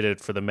I needed it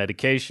for the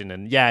medication.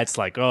 And yeah, it's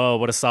like, oh,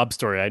 what a sob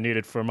story. I need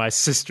it for my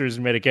sister's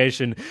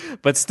medication.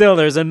 But still,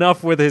 there's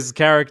enough with his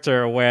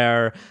character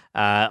where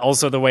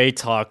also the way he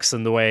talks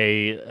and the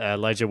way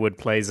Elijah Wood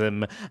plays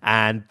him.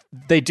 And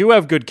they do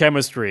have good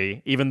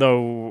chemistry, even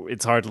though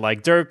it's hard to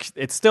like Dirk.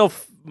 It's still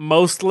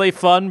mostly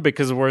fun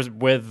because we're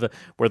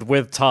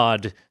with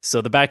Todd.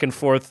 So the back and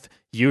forth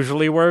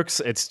usually works.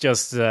 It's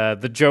just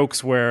the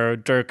jokes where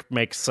Dirk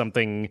makes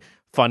something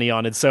funny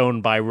on its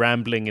own by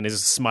rambling in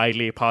his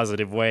smiley,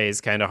 positive way is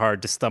kind of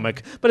hard to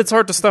stomach. But it's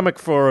hard to stomach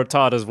for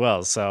Todd as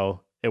well, so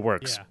it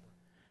works. Yeah.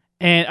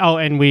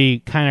 And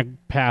we kind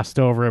of passed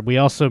over it. We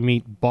also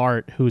meet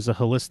Bart, who's a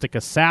holistic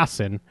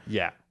assassin.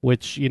 Yeah.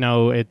 Which,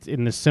 it's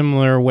in the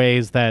similar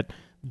ways that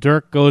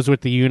Dirk goes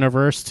with the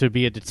universe to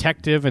be a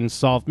detective and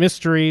solve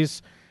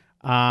mysteries.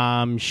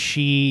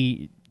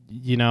 She,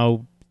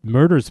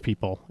 murders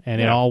people,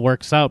 and it all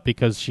works out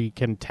because she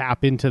can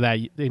tap into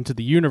the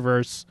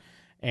universe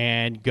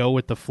and go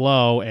with the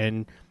flow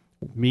and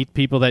meet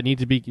people that need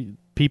to be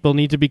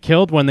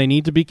killed when they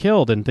need to be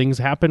killed, and things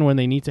happen when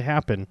they need to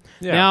happen.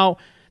 Yeah. Now,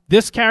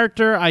 this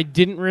character I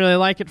didn't really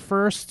like at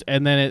first,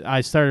 and then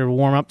I started to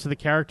warm up to the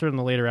character in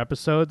the later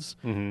episodes.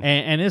 Mm-hmm.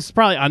 And it's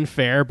probably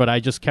unfair, but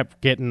I just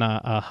kept getting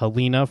a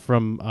Helena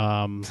from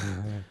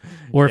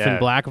Orphan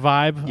Black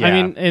vibe. Yeah. I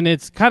mean, and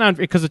it's kind of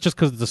because it's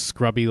the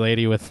scrubby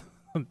lady with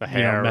the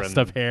hair, messed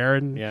up hair,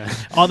 and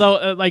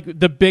although like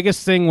the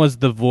biggest thing was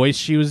the voice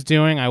she was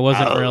doing. I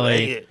wasn't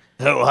really.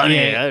 Oh,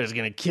 honey, I was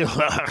gonna kill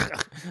her.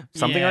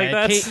 Something like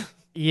that.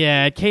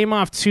 It came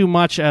off too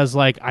much as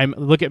like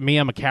look at me,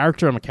 I'm a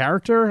character. Can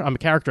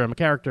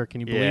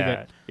you believe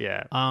it?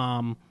 Yeah.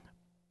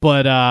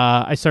 But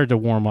I started to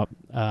warm up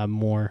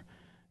more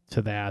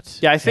to that.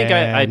 Yeah, I think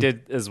I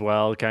did as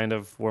well. Kind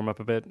of warm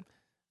up a bit.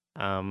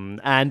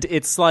 And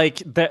it's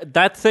like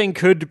that thing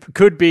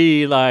could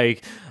be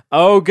like,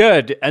 oh,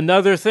 good,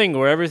 another thing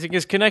where everything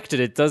is connected.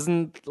 It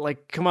doesn't,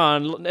 like, come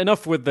on,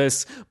 enough with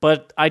this.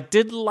 But I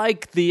did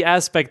like the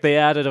aspect they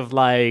added of,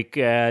 like,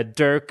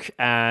 Dirk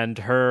and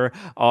her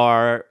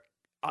are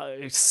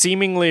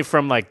seemingly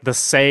from, like, the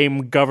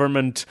same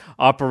government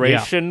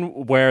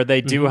operation where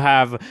they do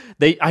have...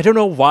 I don't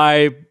know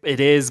why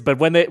it is, but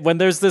when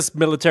there's this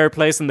military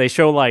place and they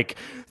show, like,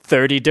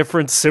 30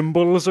 different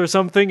symbols or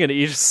something, and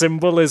each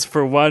symbol is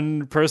for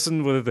one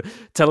person with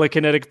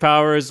telekinetic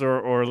powers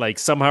or like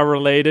somehow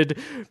related.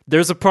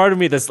 There's a part of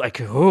me that's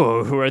like,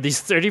 oh, who are these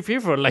 30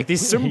 people? Like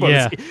these symbols.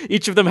 Yeah.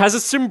 Each of them has a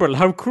symbol.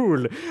 How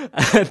cool.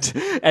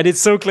 And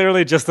it's so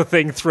clearly just a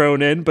thing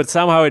thrown in, but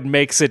somehow it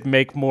makes it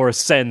make more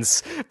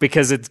sense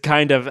because it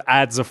kind of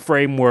adds a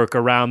framework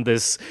around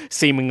this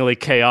seemingly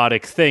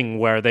chaotic thing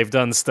where they've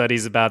done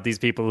studies about these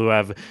people who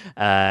have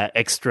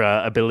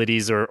extra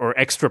abilities or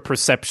extra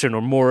perception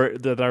or more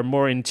that are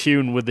more in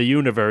tune with the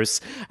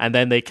universe, and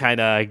then they kind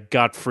of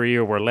got free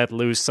or were let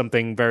loose,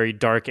 something very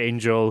Dark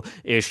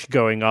Angel-ish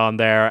going on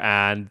there,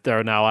 and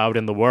they're now out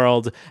in the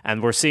world,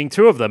 and we're seeing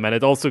two of them, and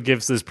it also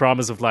gives this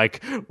promise of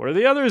like, what are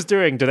the others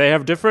doing? Do they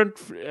have different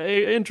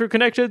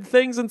interconnected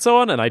things and so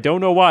on? And I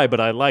don't know why, but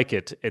I like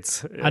it.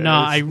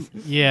 I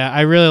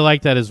really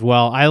like that as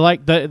well. I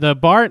like the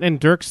Bart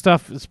and Dirk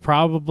stuff is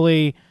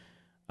probably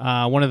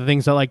one of the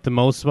things I like the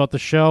most about the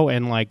show,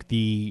 and like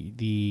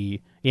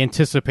the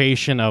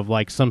anticipation of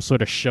like some sort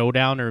of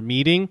showdown or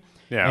meeting.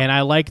 Yeah. And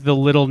I like the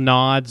little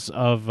nods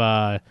of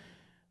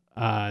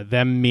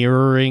them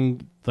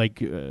mirroring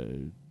like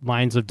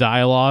lines of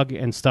dialogue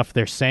and stuff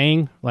they're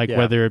saying, like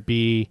whether it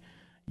be,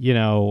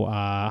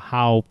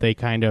 how they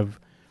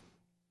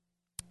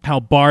how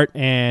Bart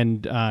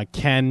and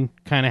Ken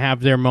kind of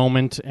have their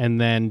moment,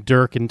 and then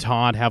Dirk and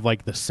Todd have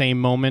like the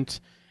same moment.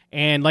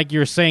 And like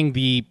you're saying,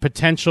 the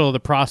potential, the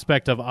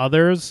prospect of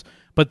others,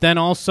 but then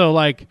also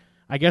like,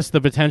 I guess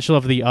the potential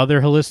of the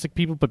other holistic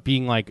people, but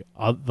being like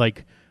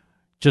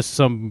just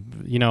some,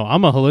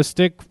 I'm a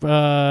holistic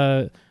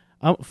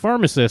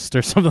pharmacist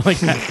or something like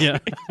that. Yeah,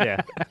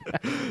 yeah,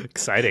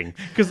 exciting.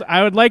 Because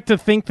I would like to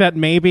think that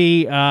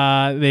maybe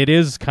it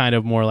is kind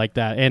of more like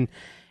that, and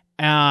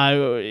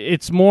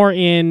it's more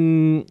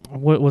in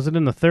what was it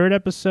in the third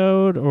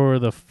episode or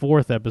the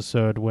fourth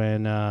episode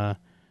when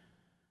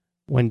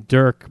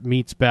Dirk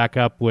meets back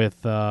up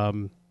with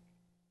the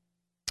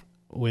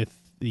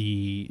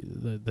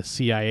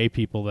CIA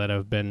people that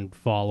have been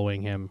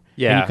following him.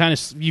 Yeah,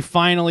 and you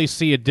finally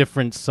see a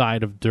different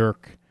side of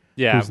Dirk.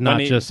 Yeah, who's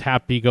not just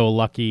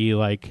happy-go-lucky,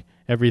 like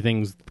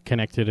everything's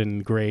connected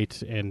and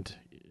great, and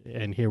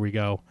here we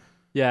go.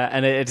 Yeah,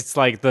 and it's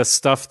like the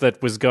stuff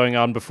that was going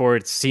on before,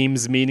 it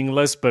seems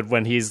meaningless, but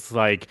when he's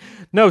like,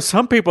 no,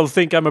 some people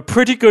think I'm a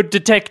pretty good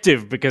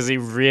detective, because he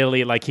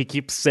really, like, he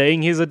keeps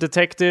saying he's a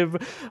detective,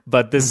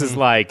 but this is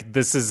like,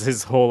 this is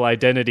his whole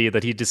identity,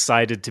 that he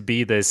decided to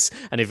be this,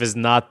 and if he's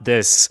not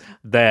this,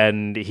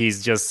 then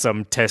he's just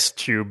some test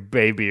tube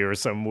baby or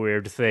some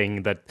weird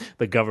thing that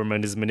the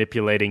government is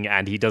manipulating,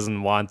 and he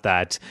doesn't want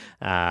that,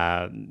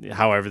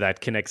 however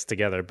that connects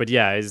together. But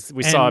yeah,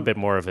 we saw a bit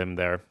more of him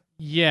there.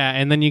 Yeah,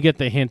 and then you get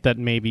the hint that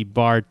maybe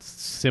Bart's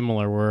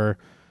similar, where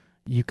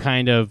you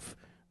kind of,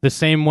 the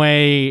same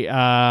way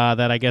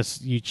that I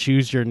guess you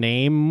choose your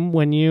name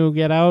when you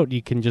get out,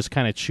 you can just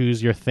kind of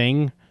choose your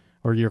thing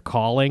or your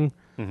calling.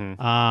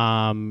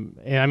 I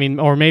mean,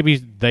 or maybe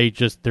they're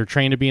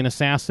trained to be an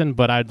assassin,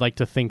 but I'd like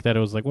to think that it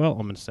was like, well,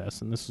 I'm an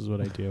assassin. This is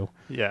what I do.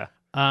 Yeah.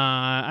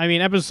 I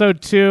mean,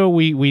 episode 2,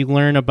 we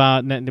learn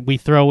about, we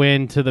throw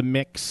into the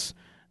mix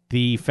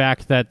the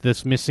fact that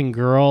this missing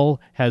girl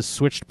has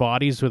switched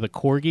bodies with a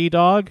corgi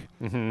dog,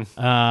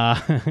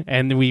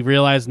 and we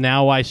realize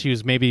now why she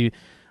was maybe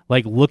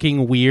like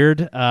looking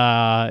weird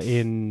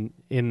in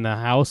the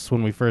house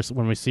when we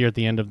see her at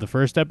the end of the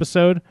first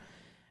episode.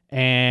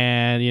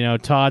 And you know,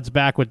 Todd's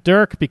back with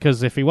Dirk,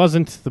 because if he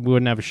wasn't, we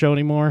wouldn't have a show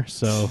anymore.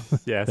 So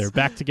yes. They're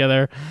back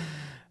together.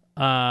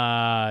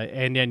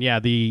 And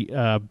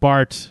then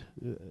Bart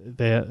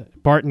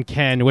and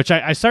Ken, which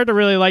I started to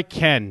really like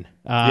Ken.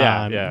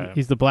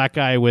 He's the black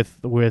guy with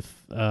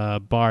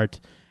Bart,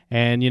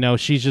 and you know,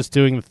 she's just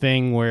doing the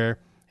thing where,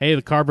 hey,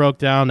 the car broke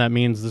down. That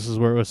means this is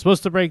where it was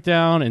supposed to break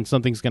down, and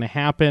something's going to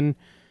happen.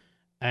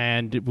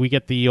 And we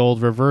get the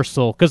old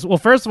reversal. Because, well,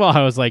 first of all,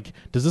 I was like,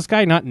 does this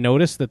guy not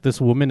notice that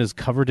this woman is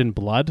covered in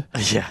blood?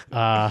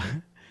 Yeah.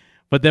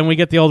 But then we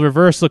get the old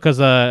reversal because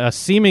a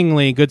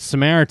seemingly good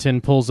Samaritan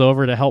pulls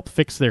over to help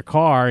fix their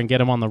car and get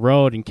him on the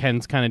road, and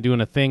Ken's kind of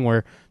doing a thing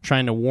where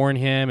trying to warn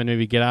him and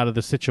maybe get out of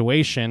the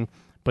situation.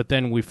 But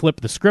then we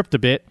flip the script a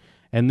bit,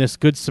 and this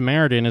good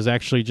Samaritan is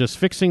actually just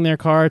fixing their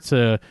car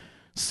to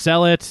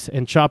sell it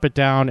and chop it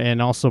down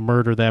and also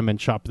murder them and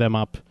chop them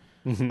up.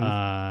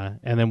 And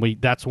then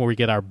that's where we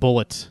get our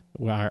bullet.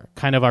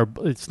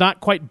 It's not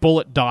quite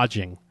bullet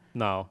dodging.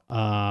 No.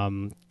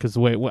 Because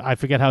I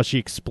forget how she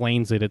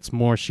explains it. It's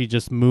more she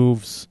just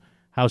moves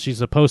how she's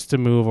supposed to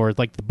move, or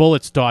like the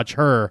bullets dodge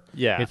her.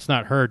 Yeah. It's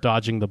not her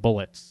dodging the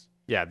bullets.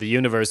 Yeah, the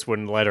universe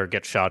wouldn't let her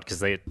get shot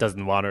because it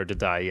doesn't want her to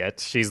die yet.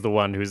 She's the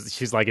one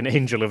she's like an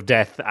angel of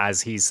death,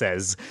 as he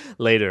says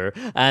later.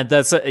 And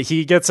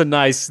he gets a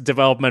nice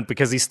development,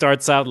 because he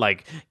starts out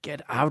like,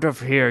 get out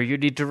of here, you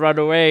need to run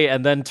away,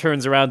 and then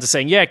turns around to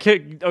saying,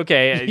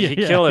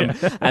 kill him.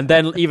 And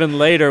then even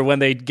later, when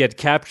they get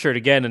captured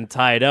again and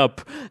tied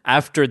up,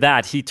 after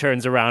that, he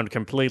turns around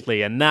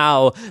completely. And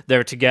now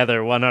they're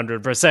together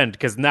 100%,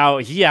 because now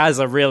he has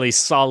a really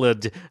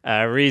solid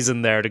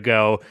reason there to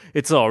go,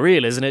 it's all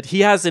real, isn't it?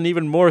 He has an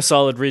even more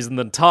solid reason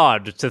than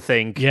Todd to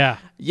think,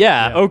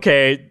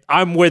 okay,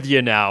 I'm with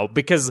you now,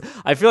 because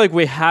I feel like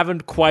we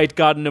haven't quite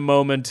gotten a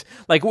moment,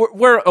 like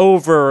we're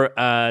over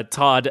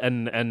Todd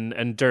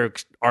and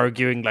Dirk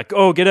arguing like,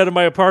 oh, get out of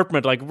my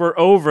apartment, like we're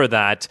over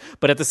that,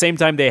 but at the same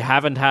time they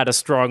haven't had a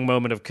strong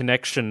moment of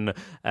connection,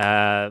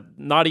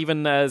 not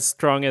even as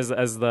strong as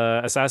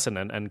the assassin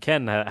and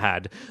Ken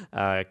had,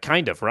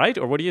 kind of, right?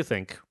 Or what do you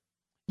think?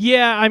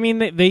 Yeah, I mean,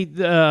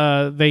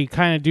 they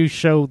kind of do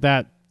show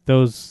that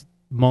those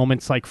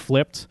moments like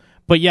flipped,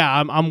 but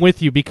yeah, I'm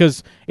with you,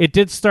 because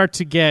it started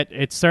to get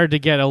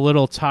a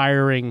little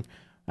tiring.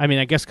 I mean,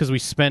 I guess because we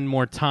spend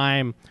more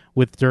time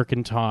with Dirk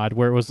and Todd,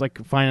 where it was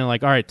like finally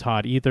like, all right,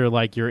 Todd, either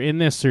like you're in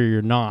this or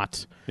you're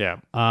not. Yeah.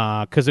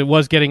 Because it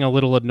was getting a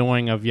little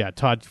annoying of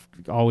Todd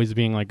always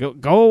being like,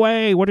 go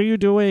away, what are you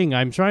doing?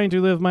 I'm trying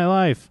to live my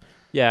life.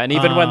 Yeah, and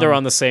even when they're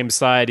on the same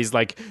side, he's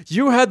like,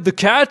 you had the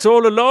cat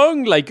all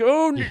along? Like,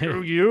 oh,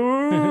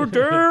 you,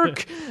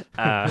 Dirk.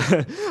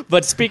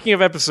 But speaking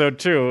of episode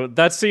 2,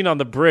 that scene on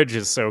the bridge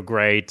is so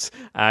great,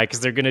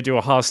 because they're going to do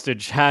a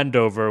hostage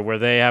handover where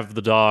they have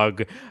the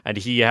dog and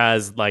he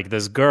has like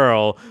this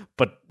girl,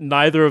 but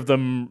neither of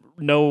them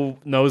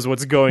knows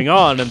what's going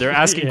on, and they're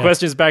asking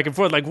questions back and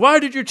forth, like, why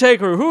did you take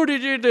her? Who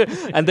did you do?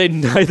 And they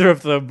neither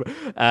of them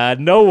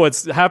know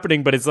what's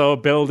happening, but it's all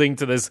building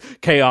to this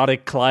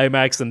chaotic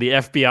climax, and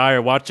the FBI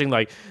are watching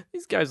like,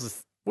 these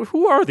guys,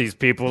 who are these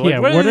people?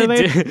 Like, what are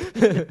they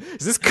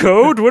is this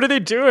code? What are they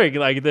doing?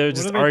 Like, they're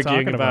just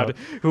arguing about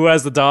who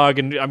has the dog,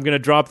 and I'm going to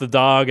drop the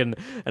dog, and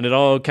it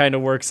all kind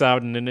of works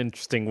out in an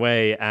interesting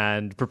way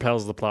and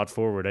propels the plot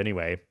forward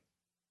anyway.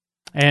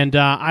 And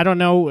I don't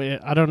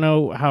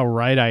know how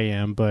right I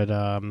am, but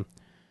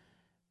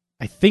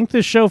I think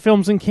this show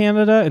films in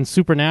Canada and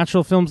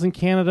Supernatural films in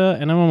Canada,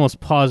 and I'm almost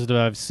positive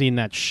I've seen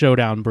that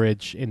showdown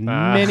bridge in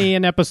many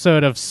an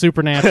episode of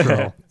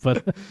Supernatural.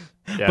 But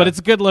it's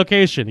a good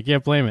location. You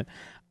can't blame it.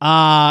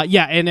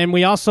 And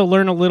we also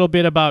learn a little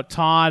bit about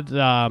Todd,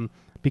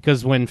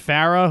 because when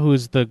Farah,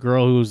 who's the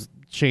girl who's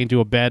chained to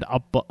a bed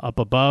up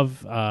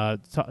above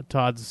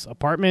Todd's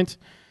apartment,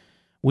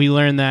 we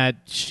learn that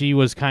she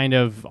was kind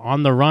of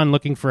on the run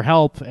looking for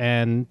help,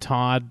 and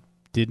Todd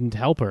didn't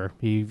help her.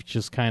 He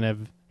just kind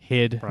of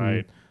hid, Right.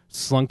 and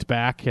slunked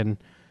back, and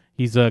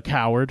he's a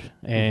coward.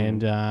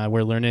 And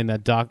we're learning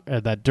that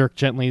that Dirk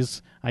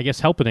Gently's, I guess,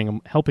 helping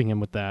him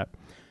with that.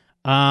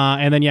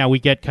 And then we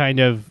get kind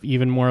of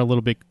even more a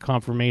little bit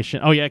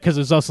confirmation. Oh yeah, because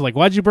it's also like,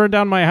 why'd you burn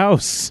down my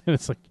house? And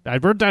it's like, I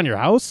burned down your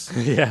house.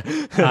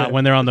 Yeah.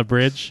 When they're on the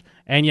bridge,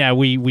 and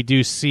we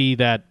do see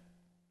that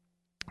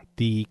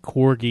the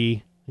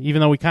corgi,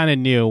 even though we kind of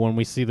knew when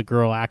we see the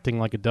girl acting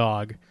like a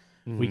dog,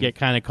 we get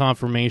kind of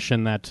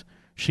confirmation that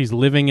she's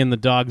living in the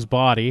dog's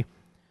body.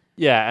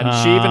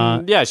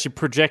 Yeah, and she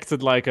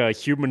projected like a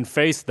human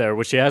face there,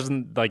 which she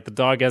hasn't, like the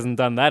dog hasn't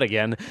done that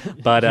again.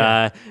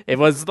 But it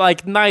was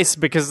like nice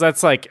because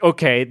that's like,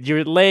 okay,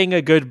 you're laying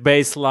a good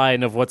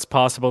baseline of what's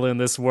possible in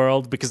this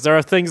world, because there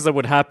are things that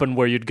would happen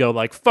where you'd go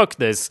like, fuck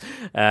this,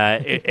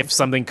 if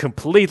something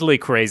completely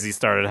crazy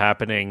started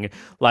happening.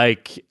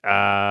 Like,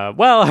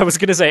 well, I was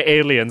going to say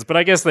aliens, but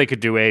I guess they could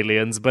do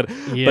aliens. But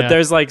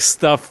there's like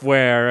stuff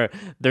where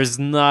there's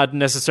not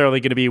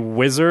necessarily going to be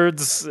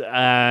wizards,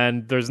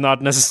 and there's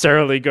not necessarily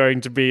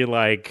going to be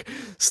like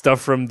stuff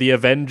from the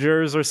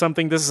Avengers or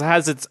something. This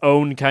has its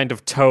own kind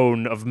of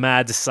tone of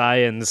mad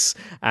science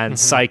and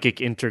psychic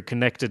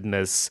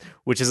interconnectedness,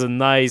 which is a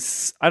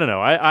nice, I don't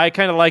know, I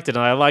kind of liked it,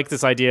 and I like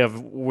this idea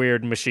of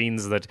weird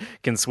machines that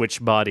can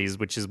switch bodies,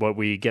 which is what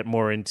we get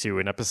more into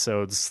in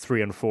episodes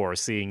 3 and 4,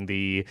 seeing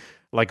the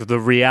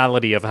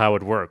reality of how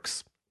it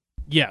works.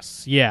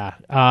 Yes, yeah.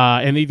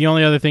 And the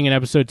only other thing in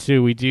episode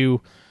 2,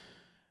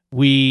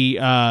 we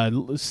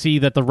see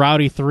that the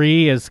Rowdy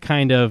Three is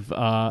kind of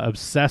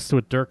obsessed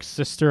with Dirk's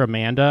sister,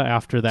 Amanda,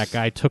 after that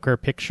guy took her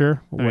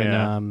picture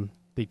when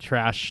they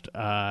trashed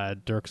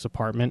Dirk's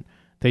apartment.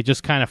 They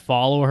just kind of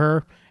follow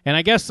her. And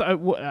I guess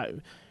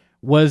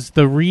was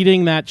the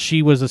reading that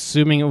she was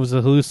assuming it was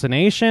a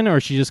hallucination, or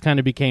she just kind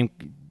of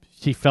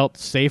she felt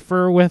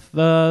safer with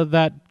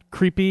that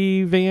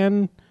creepy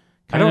van?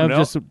 I don't know.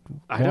 Just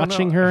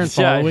watching her and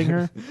following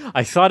her.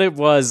 I thought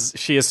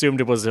she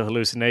assumed it was a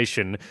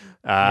hallucination.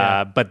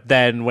 But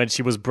then when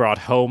she was brought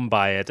home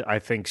by it, I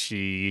think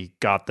she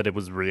got that it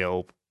was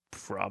real,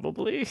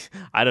 probably.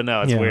 I don't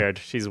know. It's weird.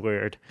 She's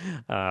weird.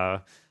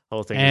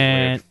 Whole thing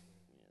is weird.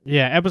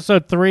 Yeah,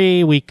 episode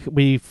 3,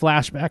 we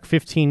flash back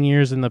 15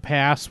 years in the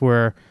past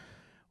where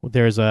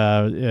there's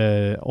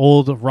a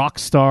old rock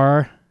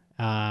star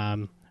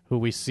who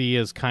we see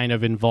is kind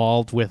of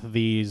involved with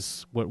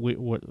these what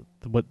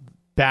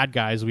bad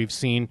guys we've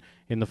seen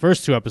in the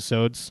first 2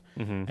 episodes,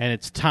 and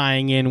it's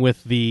tying in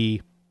with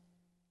the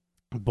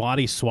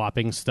body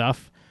swapping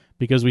stuff,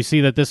 because we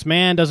see that this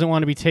man doesn't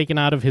want to be taken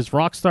out of his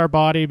rockstar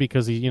body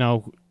because he,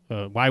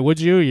 why would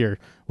you? You're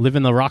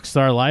living the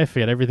rockstar life,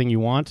 you get everything you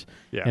want,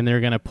 and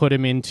they're going to put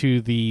him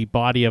into the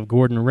body of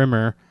Gordon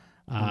Rimmer,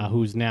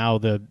 who's now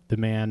the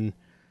man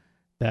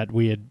that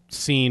we had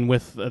seen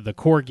with the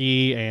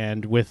corgi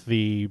and with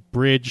the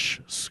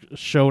bridge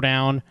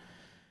showdown.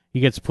 He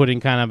gets put in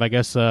kind of, I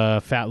guess,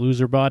 a fat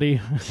loser body.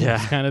 Yeah.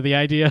 That's kind of the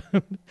idea.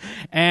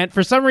 And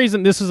for some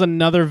reason, this is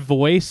another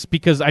voice,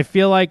 because I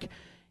feel like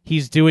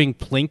he's doing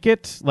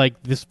Plinkett.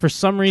 Like, this, for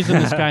some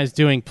reason, this guy's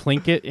doing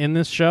Plinkett in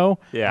this show.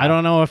 Yeah. I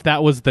don't know if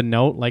that was the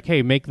note, like,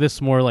 hey, make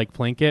this more like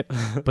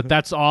Plinkett. But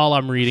that's all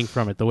I'm reading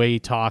from it, the way he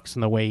talks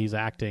and the way he's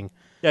acting.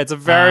 Yeah, it's a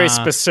very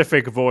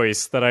specific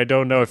voice that I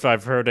don't know if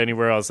I've heard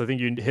anywhere else. I think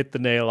you hit the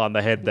nail on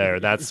the head there.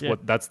 That's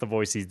the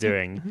voice he's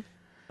doing.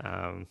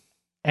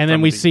 And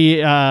then we see,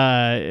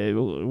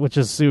 which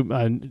is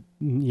something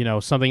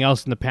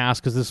else in the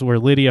past, because this is where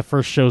Lydia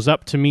first shows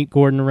up to meet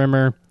Gordon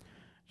Rimmer.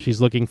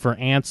 She's looking for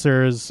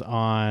answers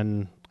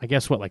on, I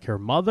guess, like her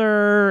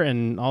mother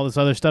and all this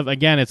other stuff.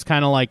 Again, it's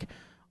kind of like,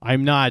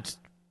 I'm not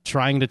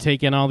trying to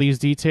take in all these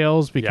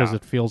details because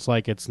it feels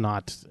like it's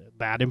not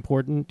that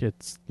important.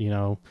 It's,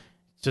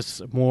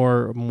 just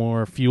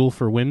more fuel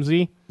for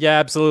whimsy. Yeah,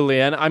 absolutely.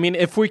 And I mean,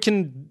 if we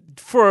can,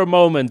 for a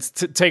moment,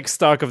 take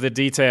stock of the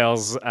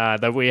details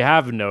that we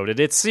have noted,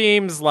 it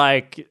seems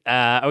like,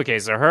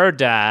 so her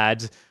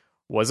dad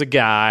was a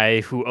guy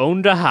who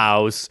owned a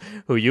house,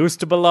 who used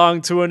to belong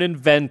to an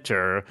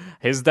inventor.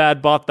 His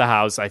dad bought the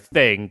house, I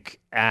think,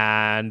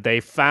 and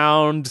they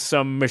found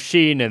some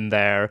machine in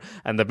there,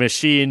 and the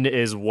machine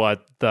is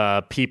what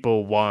the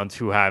people want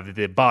who have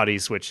the body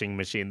switching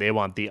machine. They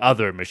want the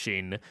other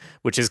machine,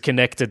 which is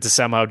connected to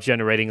somehow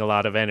generating a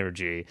lot of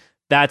energy.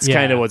 That's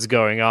kind of what's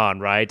going on,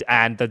 right?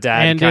 And the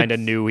dad kind of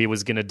knew he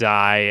was going to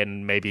die,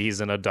 and maybe he's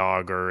in a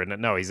dog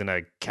he's in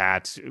a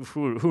cat.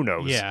 Who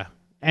knows? Yeah.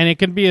 And it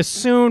can be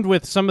assumed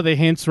with some of the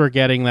hints we're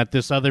getting that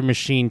this other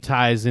machine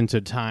ties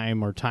into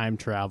time or time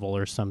travel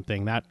or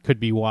something. That could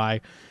be why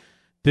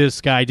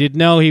this guy did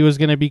know he was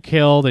going to be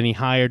killed, and he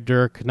hired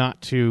Dirk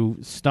not to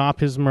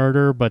stop his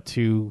murder, but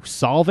to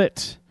solve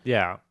it.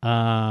 Yeah.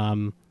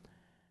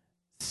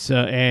 So,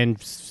 and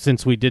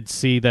since we did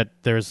see that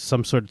there's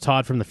some sort of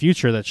Todd from the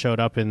future that showed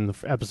up in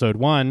episode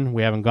 1,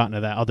 we haven't gotten to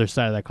that other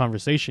side of that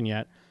conversation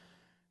yet.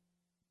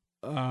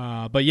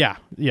 But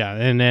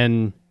and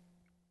then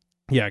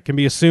it can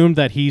be assumed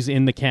that he's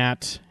in the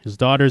cat, his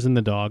daughter's in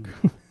the dog.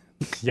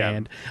 Yeah.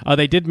 And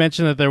they did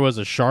mention that there was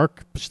a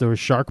shark. There were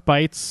shark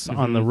bites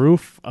on the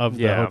roof of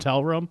the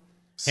hotel room.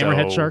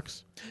 Hammerhead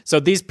sharks. So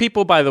these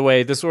people, by the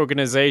way, this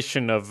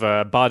organization of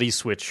body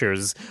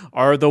switchers,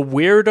 are the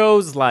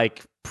weirdos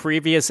like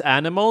previous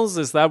animals?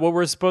 Is that what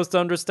we're supposed to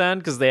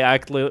understand? Because they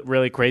act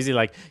really crazy,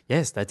 like,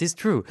 yes, that is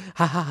true.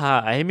 Ha ha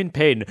ha, I am in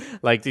pain.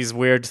 Like these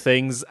weird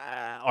things.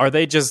 Are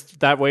they just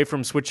that way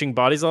from switching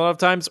bodies a lot of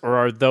times? Or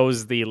are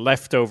those the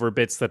leftover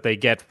bits that they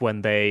get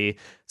when they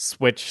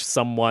switch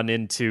someone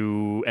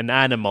into an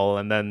animal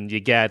and then you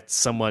get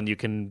someone you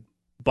can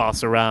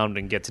boss around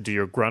and get to do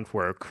your grunt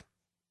work?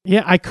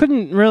 Yeah, I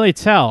couldn't really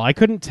tell. I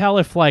couldn't tell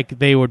if like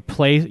they would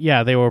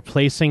they were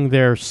placing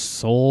their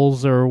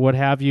souls or what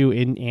have you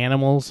in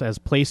animals as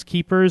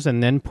placekeepers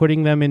and then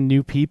putting them in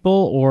new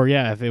people, or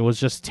if it was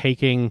just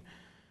taking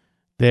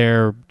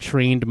their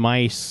trained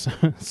mice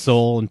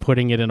soul and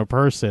putting it in a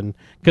person.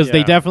 Because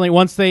they definitely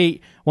once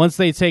they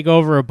take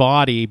over a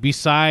body,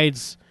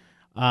 besides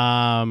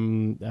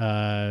Gordon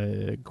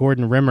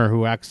Rimmer,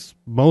 who acts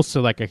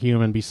mostly like a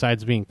human,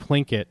 besides being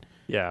Plinkett.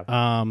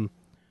 Yeah.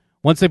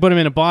 Once they put him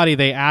in a body,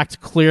 they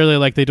act clearly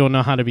like they don't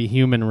know how to be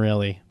human,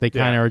 really. They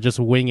kind of are just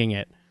winging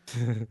it.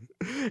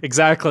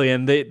 Exactly,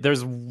 and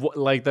there's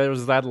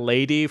that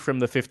lady from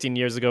the 15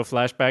 years ago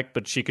flashback,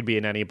 but she could be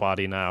in any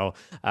body now.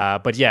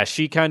 But yeah,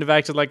 she kind of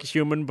acted like a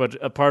human, but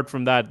apart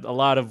from that, a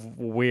lot of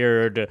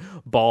weird,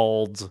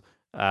 bald,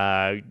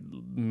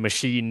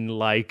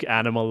 machine-like,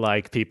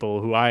 animal-like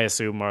people who I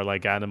assume are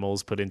like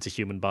animals put into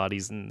human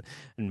bodies and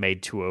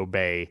made to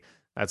obey.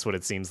 That's what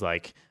it seems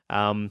like.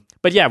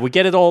 But yeah, we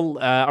get it all.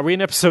 Are we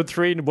in episode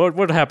 3?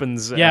 What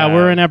happens? Yeah,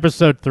 we're in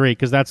episode 3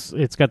 because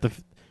it's got the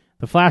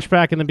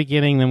flashback in the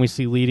beginning. Then we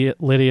see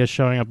Lydia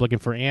showing up looking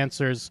for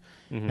answers,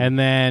 and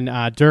then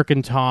Dirk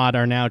and Todd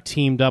are now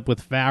teamed up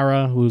with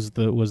Farah,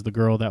 was the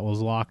girl that was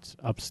locked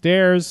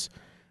upstairs,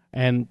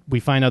 and we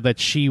find out that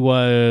she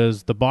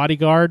was the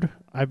bodyguard,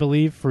 I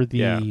believe, for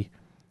the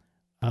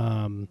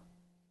dead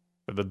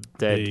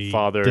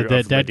father,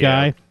 the dead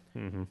guy.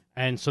 Mm-hmm.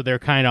 And so they're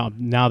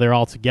they're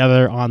all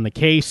together on the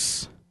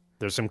case.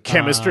 There's some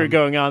chemistry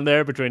going on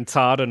there between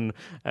Todd and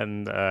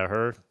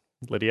her,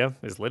 Lydia.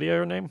 Is Lydia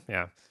her name?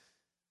 Yeah.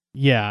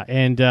 Yeah,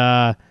 and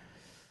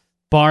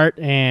Bart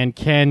and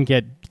Ken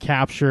get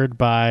captured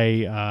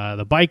by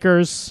the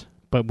bikers,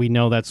 but we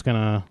know that's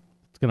gonna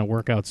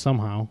work out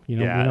somehow. We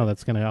know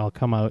that's gonna all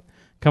come out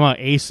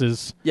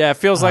aces. Yeah, it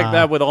feels like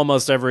that with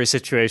almost every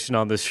situation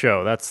on this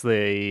show. That's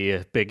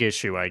the big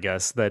issue, I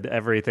guess, that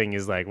everything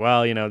is like,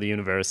 well, the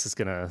universe is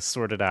going to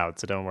sort it out,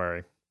 so don't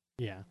worry.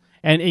 Yeah.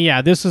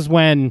 And this is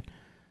when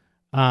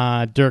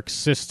Dirk's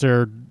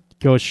sister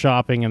goes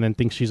shopping and then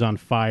thinks she's on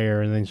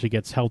fire, and then she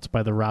gets helped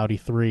by the Rowdy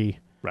Three.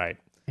 Right.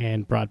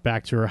 And brought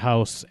back to her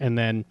house. And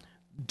then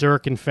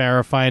Dirk and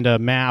Farah find a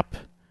map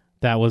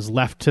that was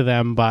left to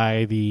them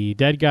by the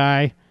dead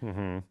guy.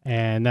 Mm-hmm.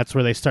 And that's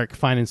where they start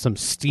finding some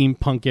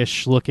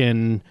steampunkish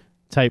looking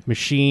type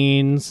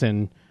machines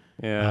and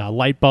a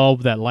light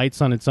bulb that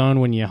lights on its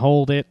own when you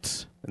hold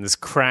it. And this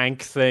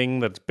crank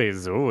thing that's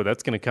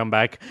going to come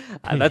back.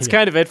 That's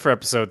kind of it for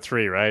episode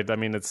 3, right? I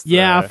mean, it's...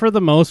 for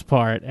the most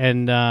part.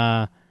 And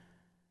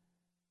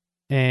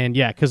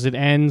because it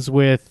ends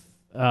with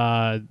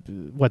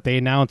what they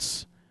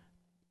announce...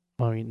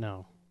 Well,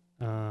 no.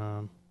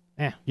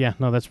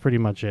 That's pretty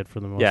much it for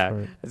the most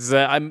part.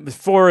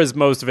 4 is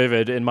most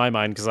vivid in my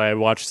mind because I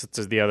watched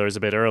the others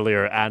a bit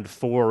earlier, and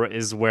 4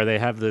 is where they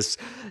have this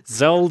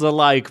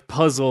Zelda-like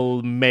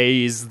puzzle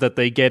maze that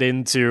they get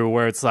into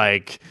where it's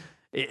like...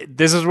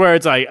 This is where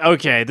it's like,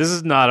 okay, this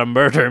is not a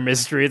murder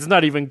mystery. It's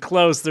not even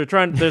close. They're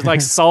like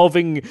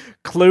solving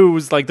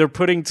clues, like they're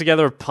putting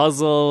together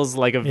puzzles,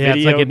 like a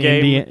video like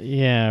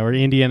game. Or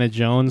Indiana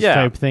Jones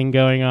type thing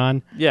going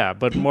on. Yeah,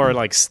 but more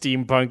like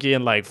steampunky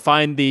and like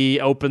find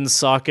the open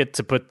socket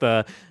to put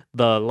the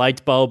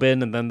light bulb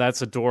in, and then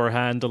that's a door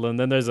handle, and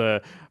then there's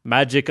a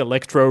magic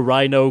electro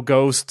rhino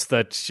ghost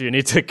that you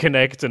need to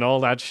connect and all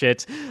that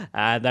shit.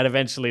 And that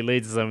eventually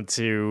leads them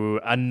to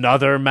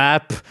another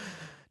map.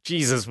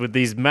 Jesus, with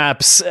these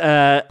maps,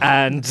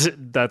 and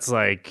that's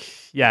like,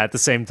 at the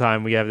same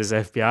time, we have this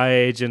FBI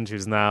agent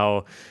who's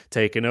now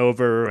taken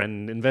over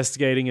and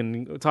investigating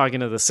and talking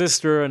to the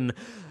sister and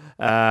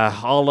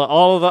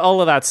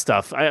all of that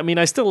stuff. I mean,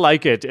 I still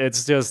like it.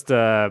 It's just,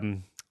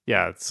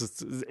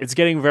 it's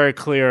getting very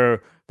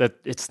clear that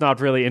it's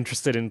not really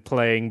interested in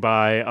playing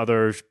by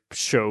other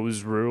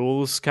shows'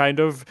 rules, kind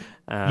of.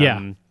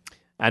 And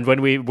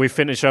when we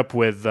finish up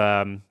with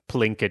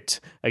Plinkett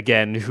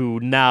again, who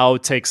now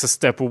takes a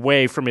step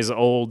away from his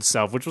old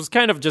self, which was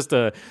kind of just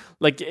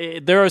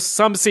there are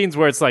some scenes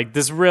where it's like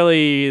this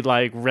really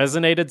like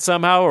resonated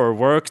somehow or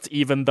worked,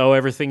 even though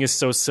everything is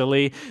so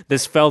silly.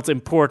 This felt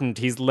important.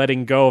 He's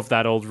letting go of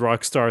that old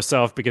rock star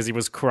self because he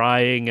was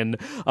crying and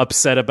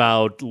upset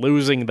about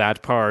losing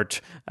that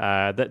part,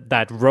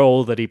 that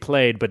role that he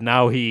played. But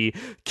now he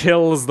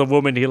kills the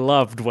woman he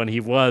loved when he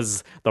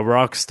was the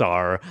rock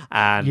star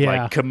and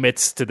like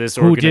commits to this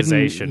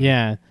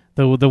organization.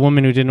 The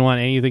woman who didn't want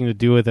anything to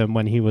do with him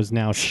when he was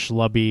now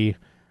schlubby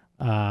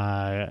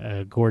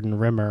Gordon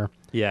Rimmer.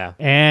 Yeah.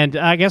 And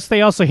I guess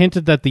they also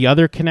hinted that the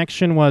other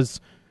connection was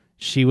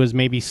she was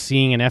maybe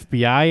seeing an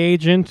FBI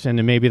agent, and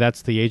then maybe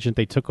that's the agent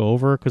they took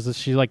over, because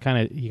she like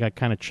he got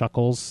kind of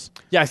chuckles.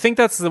 Yeah, I think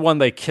that's the one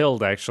they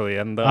killed, actually.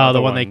 And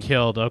the one they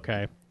killed,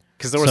 okay.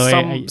 Because there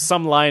was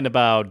some line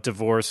about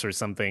divorce or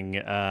something,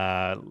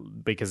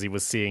 because he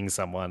was seeing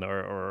someone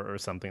or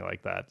something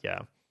like that,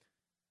 yeah.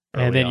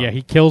 And then,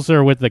 he kills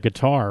her with the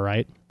guitar,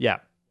 right? Yeah.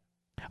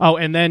 Oh,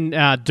 and then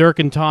Dirk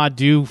and Todd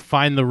do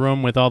find the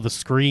room with all the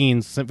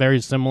screens,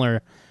 very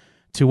similar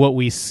to what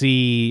we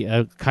see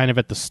kind of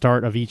at the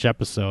start of each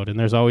episode. And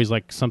there's always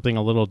like something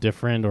a little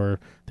different, or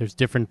there's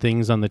different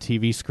things on the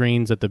TV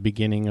screens at the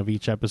beginning of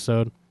each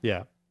episode.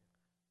 Yeah.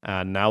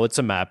 And now it's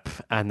a map,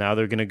 and now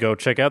they're going to go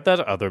check out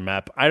that other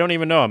map. I don't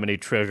even know how many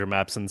treasure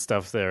maps and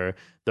stuff they're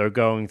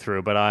going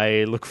through, but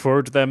I look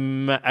forward to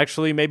them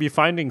actually maybe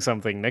finding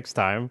something next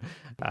time.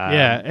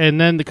 Yeah, and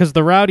then because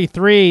the Rowdy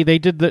Three, they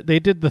did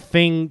the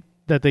thing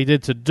that they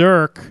did to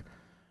Dirk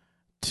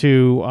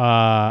to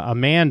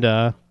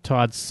Amanda,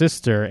 Todd's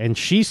sister, and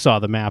she saw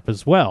the map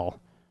as well.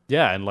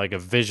 Yeah, and like a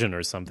vision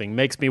or something.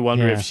 Makes me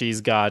wonder if she's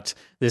got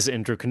this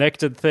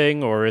interconnected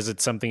thing, or is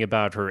it something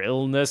about her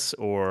illness,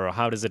 or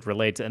how does it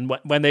relate? And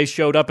when they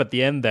showed up at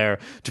the end there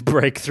to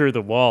break through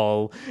the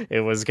wall, she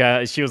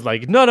was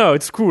like, no,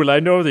 it's cool, I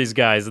know these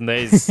guys. And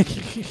they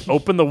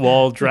open the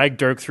wall, drag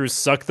Dirk through,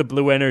 suck the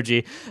blue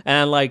energy.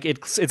 And like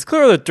it's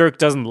clear that Dirk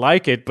doesn't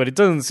like it, but it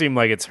doesn't seem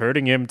like it's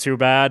hurting him too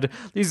bad.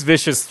 These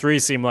Vicious Three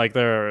seem like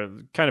they're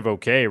kind of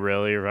okay,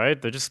 really, right?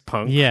 They're just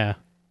punk. Yeah.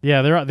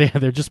 Yeah,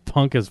 they're just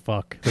punk as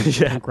fuck.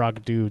 They're punk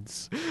rock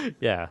dudes.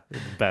 Yeah,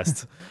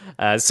 best.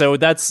 So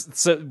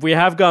we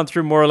have gone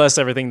through more or less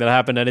everything that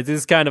happened, and it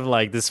is kind of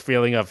like this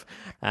feeling of,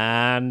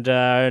 and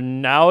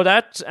now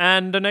that,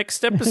 and the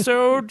next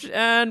episode,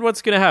 and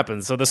what's going to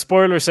happen. So the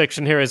spoiler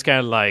section here is kind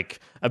of like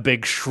a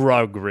big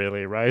shrug,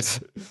 really, right?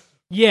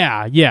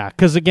 Yeah,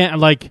 because again,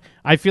 like,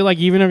 I feel like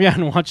even if you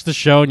hadn't watched the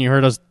show and you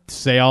heard us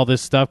say all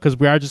this stuff, because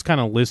we are just kind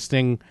of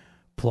listing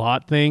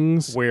plot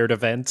things. Weird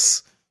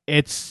events.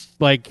 It's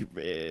like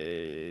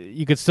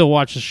you could still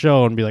watch the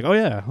show and be like, oh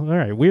yeah, all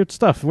right, weird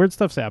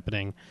stuff's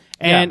happening.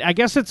 And I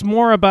guess it's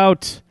more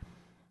about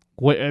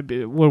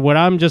what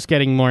I'm just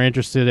getting more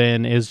interested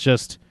in is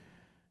just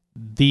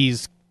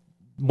these,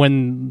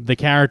 when the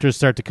characters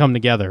start to come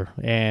together.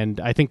 And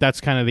I think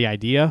that's kind of the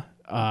idea.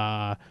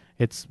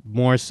 It's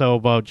more so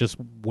about just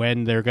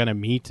when they're going to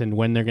meet and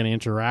when they're going to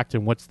interact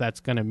and what's that's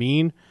going to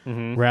mean,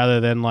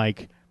 rather than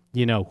like,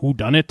 who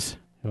done it.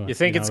 You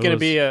think it's going to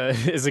be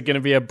is it going to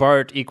be a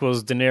Bart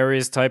equals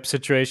Daenerys type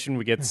situation?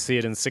 We get to see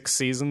it in 6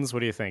 seasons.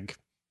 What do you think?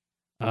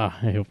 I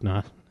hope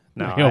not.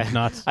 No, I hope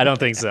not. I don't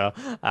think so.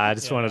 I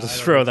just wanted to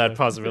throw that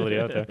possibility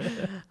out there.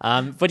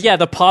 But yeah,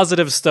 the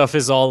positive stuff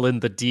is all in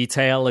the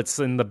detail. It's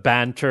in the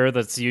banter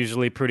that's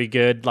usually pretty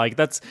good. Like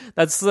that's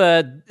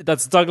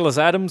Douglas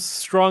Adams'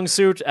 strong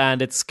suit, and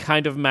it's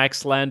kind of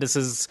Max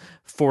Landis's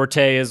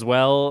forte as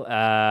well.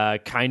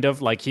 Kind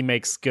of like he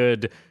makes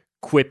good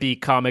quippy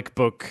comic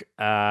book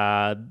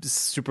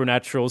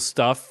supernatural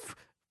stuff,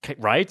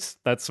 right?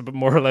 That's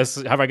more or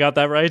less, have I got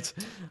that right?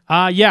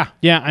 Yeah,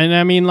 and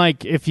I mean,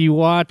 like, if you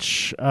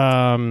watch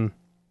some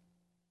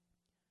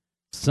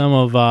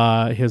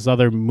of his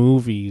other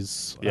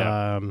movies,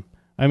 I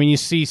mean, you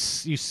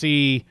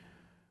see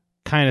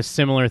kind of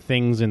similar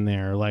things in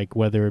there, like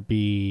whether it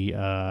be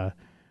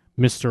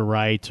Mr.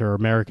 Right or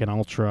American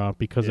Ultra,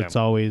 because it's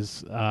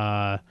always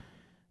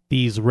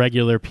these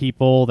regular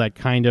people that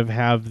kind of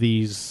have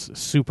these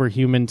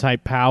superhuman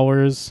type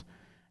powers,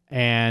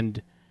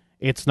 and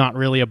it's not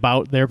really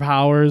about their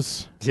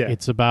powers. Yeah.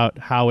 It's about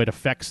how it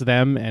affects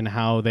them and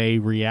how they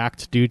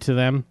react due to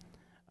them.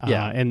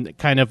 And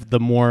kind of the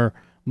more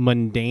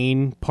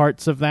mundane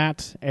parts of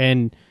that.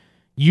 And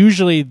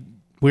usually,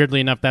 weirdly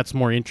enough, that's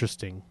more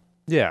interesting.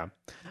 Yeah.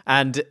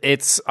 And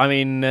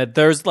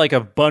there's like a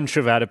bunch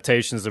of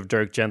adaptations of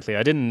Dirk Gently.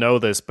 I didn't know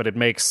this, but it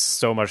makes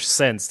so much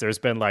sense. There's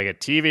been like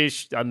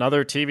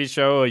another TV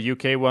show, a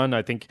UK one,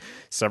 I think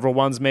several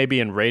ones maybe,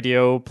 in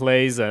radio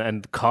plays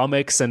and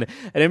comics. And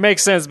it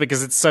makes sense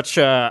because it's such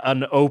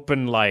an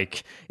open,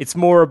 like, it's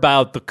more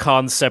about the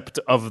concept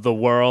of the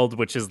world,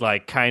 which is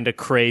like kind of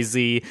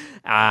crazy.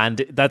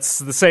 And that's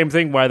the same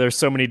thing why there's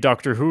so many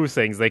Doctor Who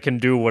things. They can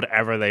do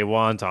whatever they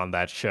want on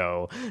that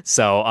show.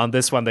 So on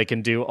this one, they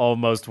can do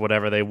almost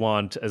whatever they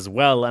want as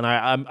well. And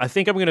I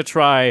think I'm going to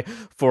try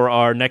for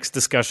our next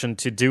discussion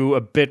to do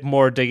a bit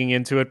more digging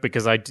into it,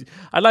 because I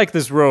like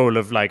this role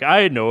of like,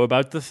 I know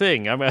about the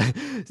thing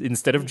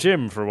instead of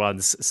Jim for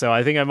once. So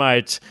I think I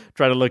might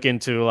try to look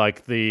into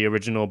like the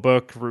original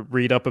book,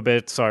 read up a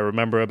bit so I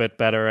remember a bit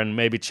better, and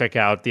maybe check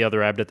out the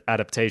other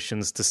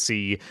adaptations to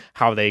see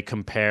how they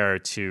compare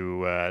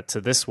to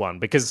this one.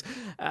 Because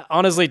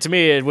honestly, to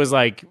me, it was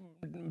like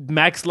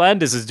Max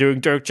Landis is doing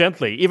Dirk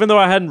Gently. Even though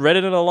I hadn't read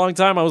it in a long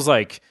time, I was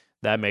like,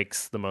 that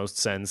makes the most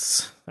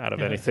sense out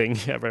of anything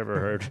I've ever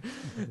heard.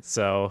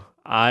 So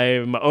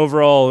I'm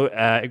overall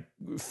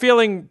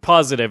feeling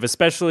positive,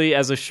 especially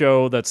as a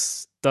show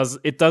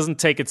it doesn't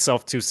take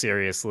itself too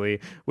seriously,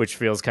 which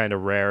feels kind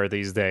of rare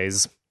these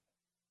days.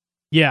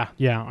 Yeah,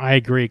 I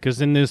agree.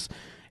 Because in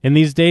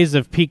these days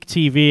of peak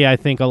TV, I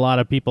think a lot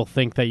of people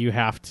think that you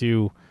have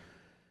to,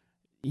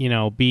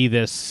 be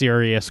this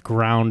serious,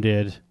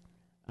 grounded,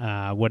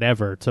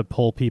 whatever to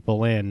pull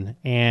people in.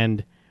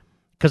 And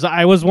because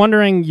I was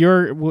wondering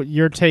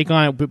your take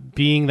on it,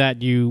 being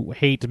that you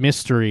hate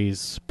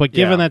mysteries, but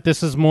given that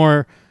this is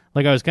more,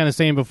 like I was kind of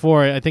saying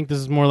before, I think this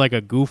is more like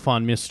a goof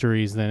on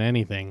mysteries than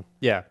anything.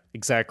 Yeah,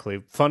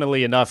 exactly.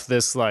 Funnily enough,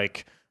 this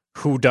like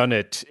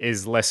whodunit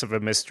is less of a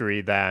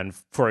mystery than,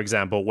 for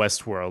example,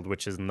 Westworld,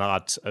 which is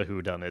not a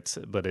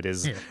whodunit, but it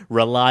is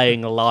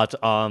relying a lot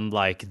on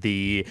like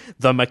the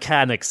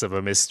mechanics of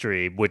a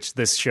mystery, which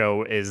this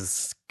show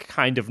is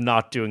kind of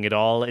not doing at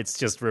all. It's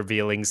just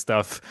revealing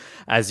stuff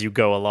as you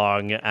go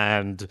along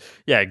and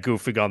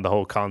goofing on the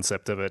whole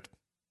concept of it.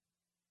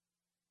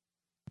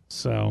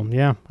 So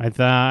yeah,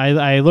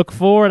 I look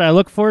forward. I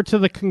look forward to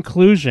the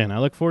conclusion. I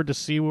look forward to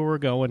see where we're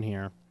going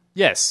here.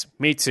 Yes,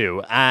 me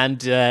too.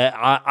 And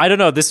I don't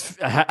know. This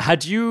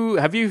have you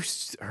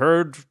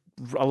heard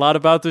a lot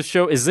about this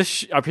show?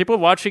 Are people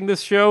watching this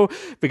show?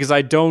 Because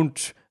I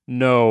don't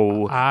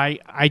know.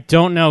 I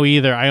don't know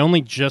either. I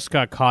only just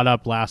got caught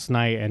up last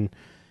night, and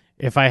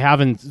if I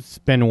haven't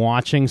been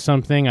watching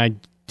something, I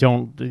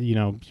don't.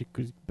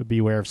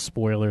 Beware of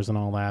spoilers and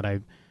all that.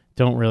 I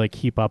don't really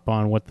keep up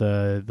on what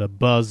the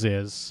buzz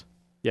is.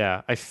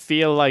 Yeah, I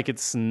feel like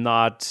it's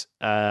not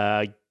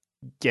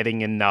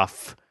getting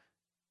enough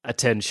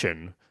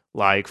attention,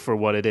 like, for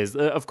what it is.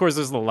 Of course,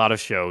 there's a lot of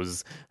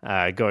shows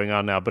going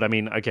on now, but I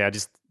mean, okay,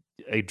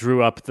 I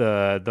drew up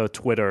the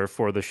Twitter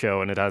for the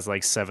show, and it has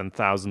like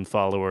 7,000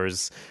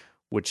 followers,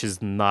 which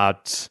is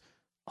not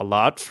a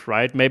lot,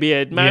 right? I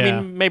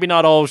mean, maybe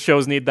not all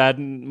shows need that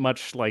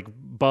much like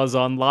buzz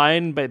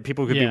online, but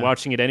people could be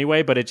watching it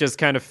anyway. But it just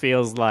kind of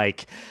feels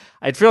like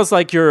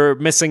you're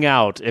missing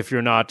out if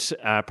you're not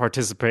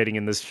participating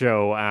in this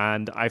show,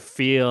 and I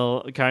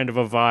feel kind of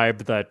a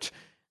vibe that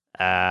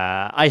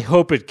I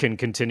hope it can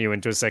continue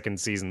into a second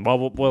season.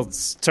 Well, we'll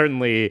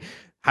certainly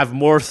have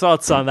more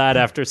thoughts on that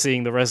after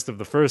seeing the rest of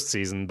the first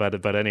season,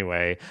 but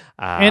anyway.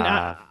 And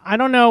I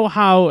don't know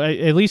how,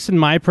 at least in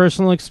my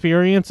personal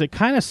experience, it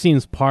kind of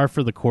seems par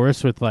for the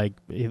course with, like,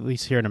 at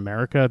least here in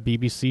America,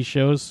 BBC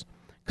shows.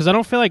 Because I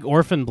don't feel like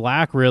Orphan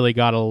Black really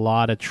got a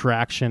lot of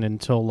traction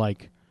until,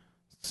 like,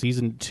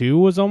 season 2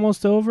 was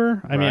almost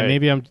over. I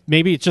mean,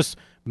 maybe it's just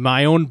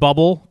my own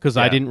bubble, because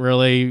I didn't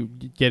really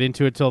get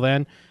into it till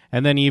then.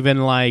 And then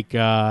even like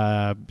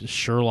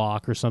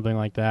Sherlock or something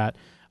like that.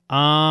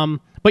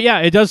 But yeah,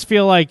 it does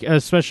feel like,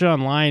 especially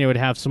online, it would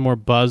have some more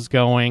buzz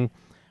going.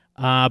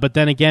 But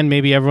then again,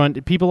 maybe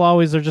people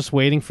always are just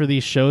waiting for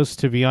these shows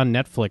to be on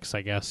Netflix,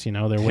 I guess.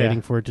 They're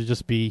waiting for it to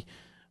just be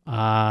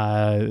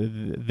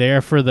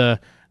there for the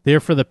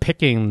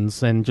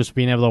pickings, and just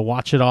being able to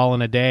watch it all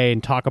in a day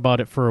and talk about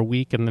it for a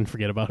week and then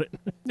forget about it.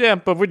 Yeah,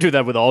 but we do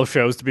that with all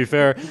shows, to be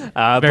fair.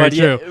 Very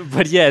true.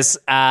 But yes,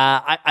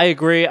 I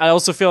agree. I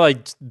also feel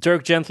like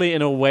Dirk Gently,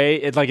 in a way,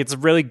 it's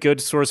really good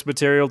source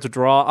material to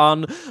draw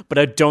on, but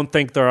I don't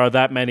think there are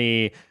that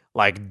many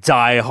like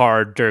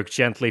die-hard Dirk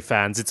Gently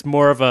fans. It's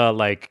more of a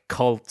like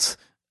cult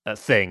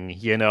thing,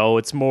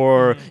 it's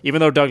more, even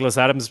though Douglas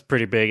Adams is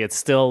pretty big, it's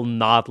still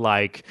not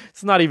like,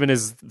 it's not even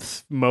his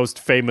most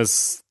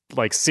famous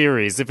like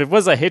series. If it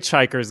was a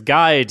Hitchhiker's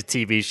Guide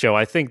TV show,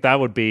 I think that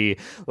would be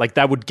like,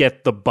 that would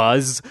get the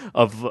buzz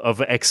of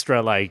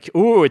extra, like,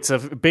 ooh, it's a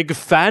big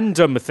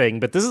fandom thing.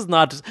 But this is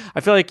not,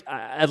 I feel like,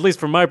 at least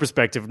from my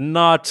perspective,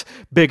 not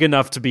big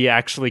enough to be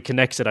actually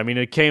connected. I mean,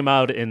 it came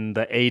out in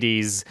the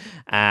 80s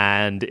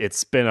and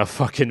it's been a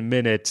fucking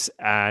minute,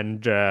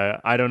 and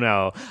I don't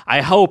know.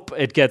 I hope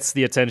it gets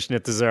the attention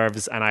it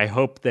deserves, and I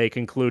hope they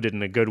conclude it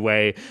in a good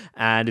way.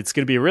 And it's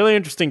going to be really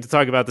interesting to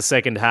talk about the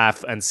second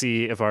half and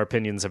see if our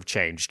opinions have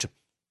changed.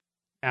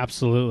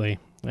 Absolutely.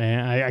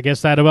 I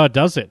guess that about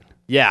does it.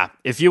 Yeah,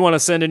 if you want to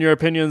send in your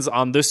opinions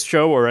on this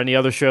show or any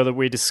other show that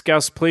we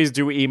discuss, please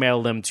do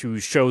email them to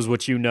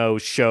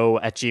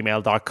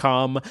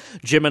showswhatyouknow@gmail.com.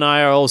 Jim and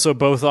I are also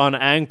both on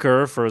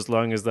Anchor for as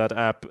long as that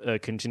app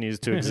continues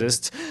to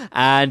exist.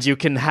 And you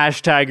can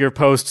hashtag your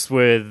posts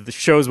with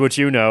Shows What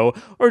You Know,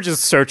 or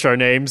just search our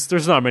names.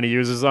 There's not many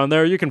users on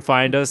there. You can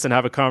find us and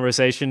have a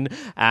conversation,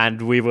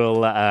 and we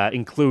will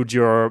include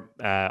your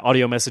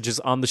audio messages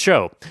on the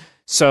show.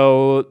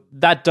 So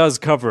that does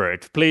cover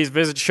it. Please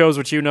visit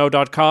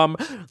showswhatyouknow.com,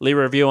 leave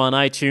a review on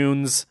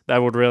iTunes. That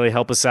would really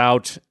help us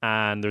out.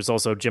 And there's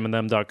also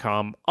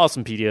jimandthem.com,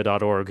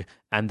 awesomepedia.org,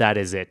 and that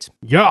is it.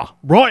 Yeah,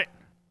 right.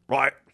 Right.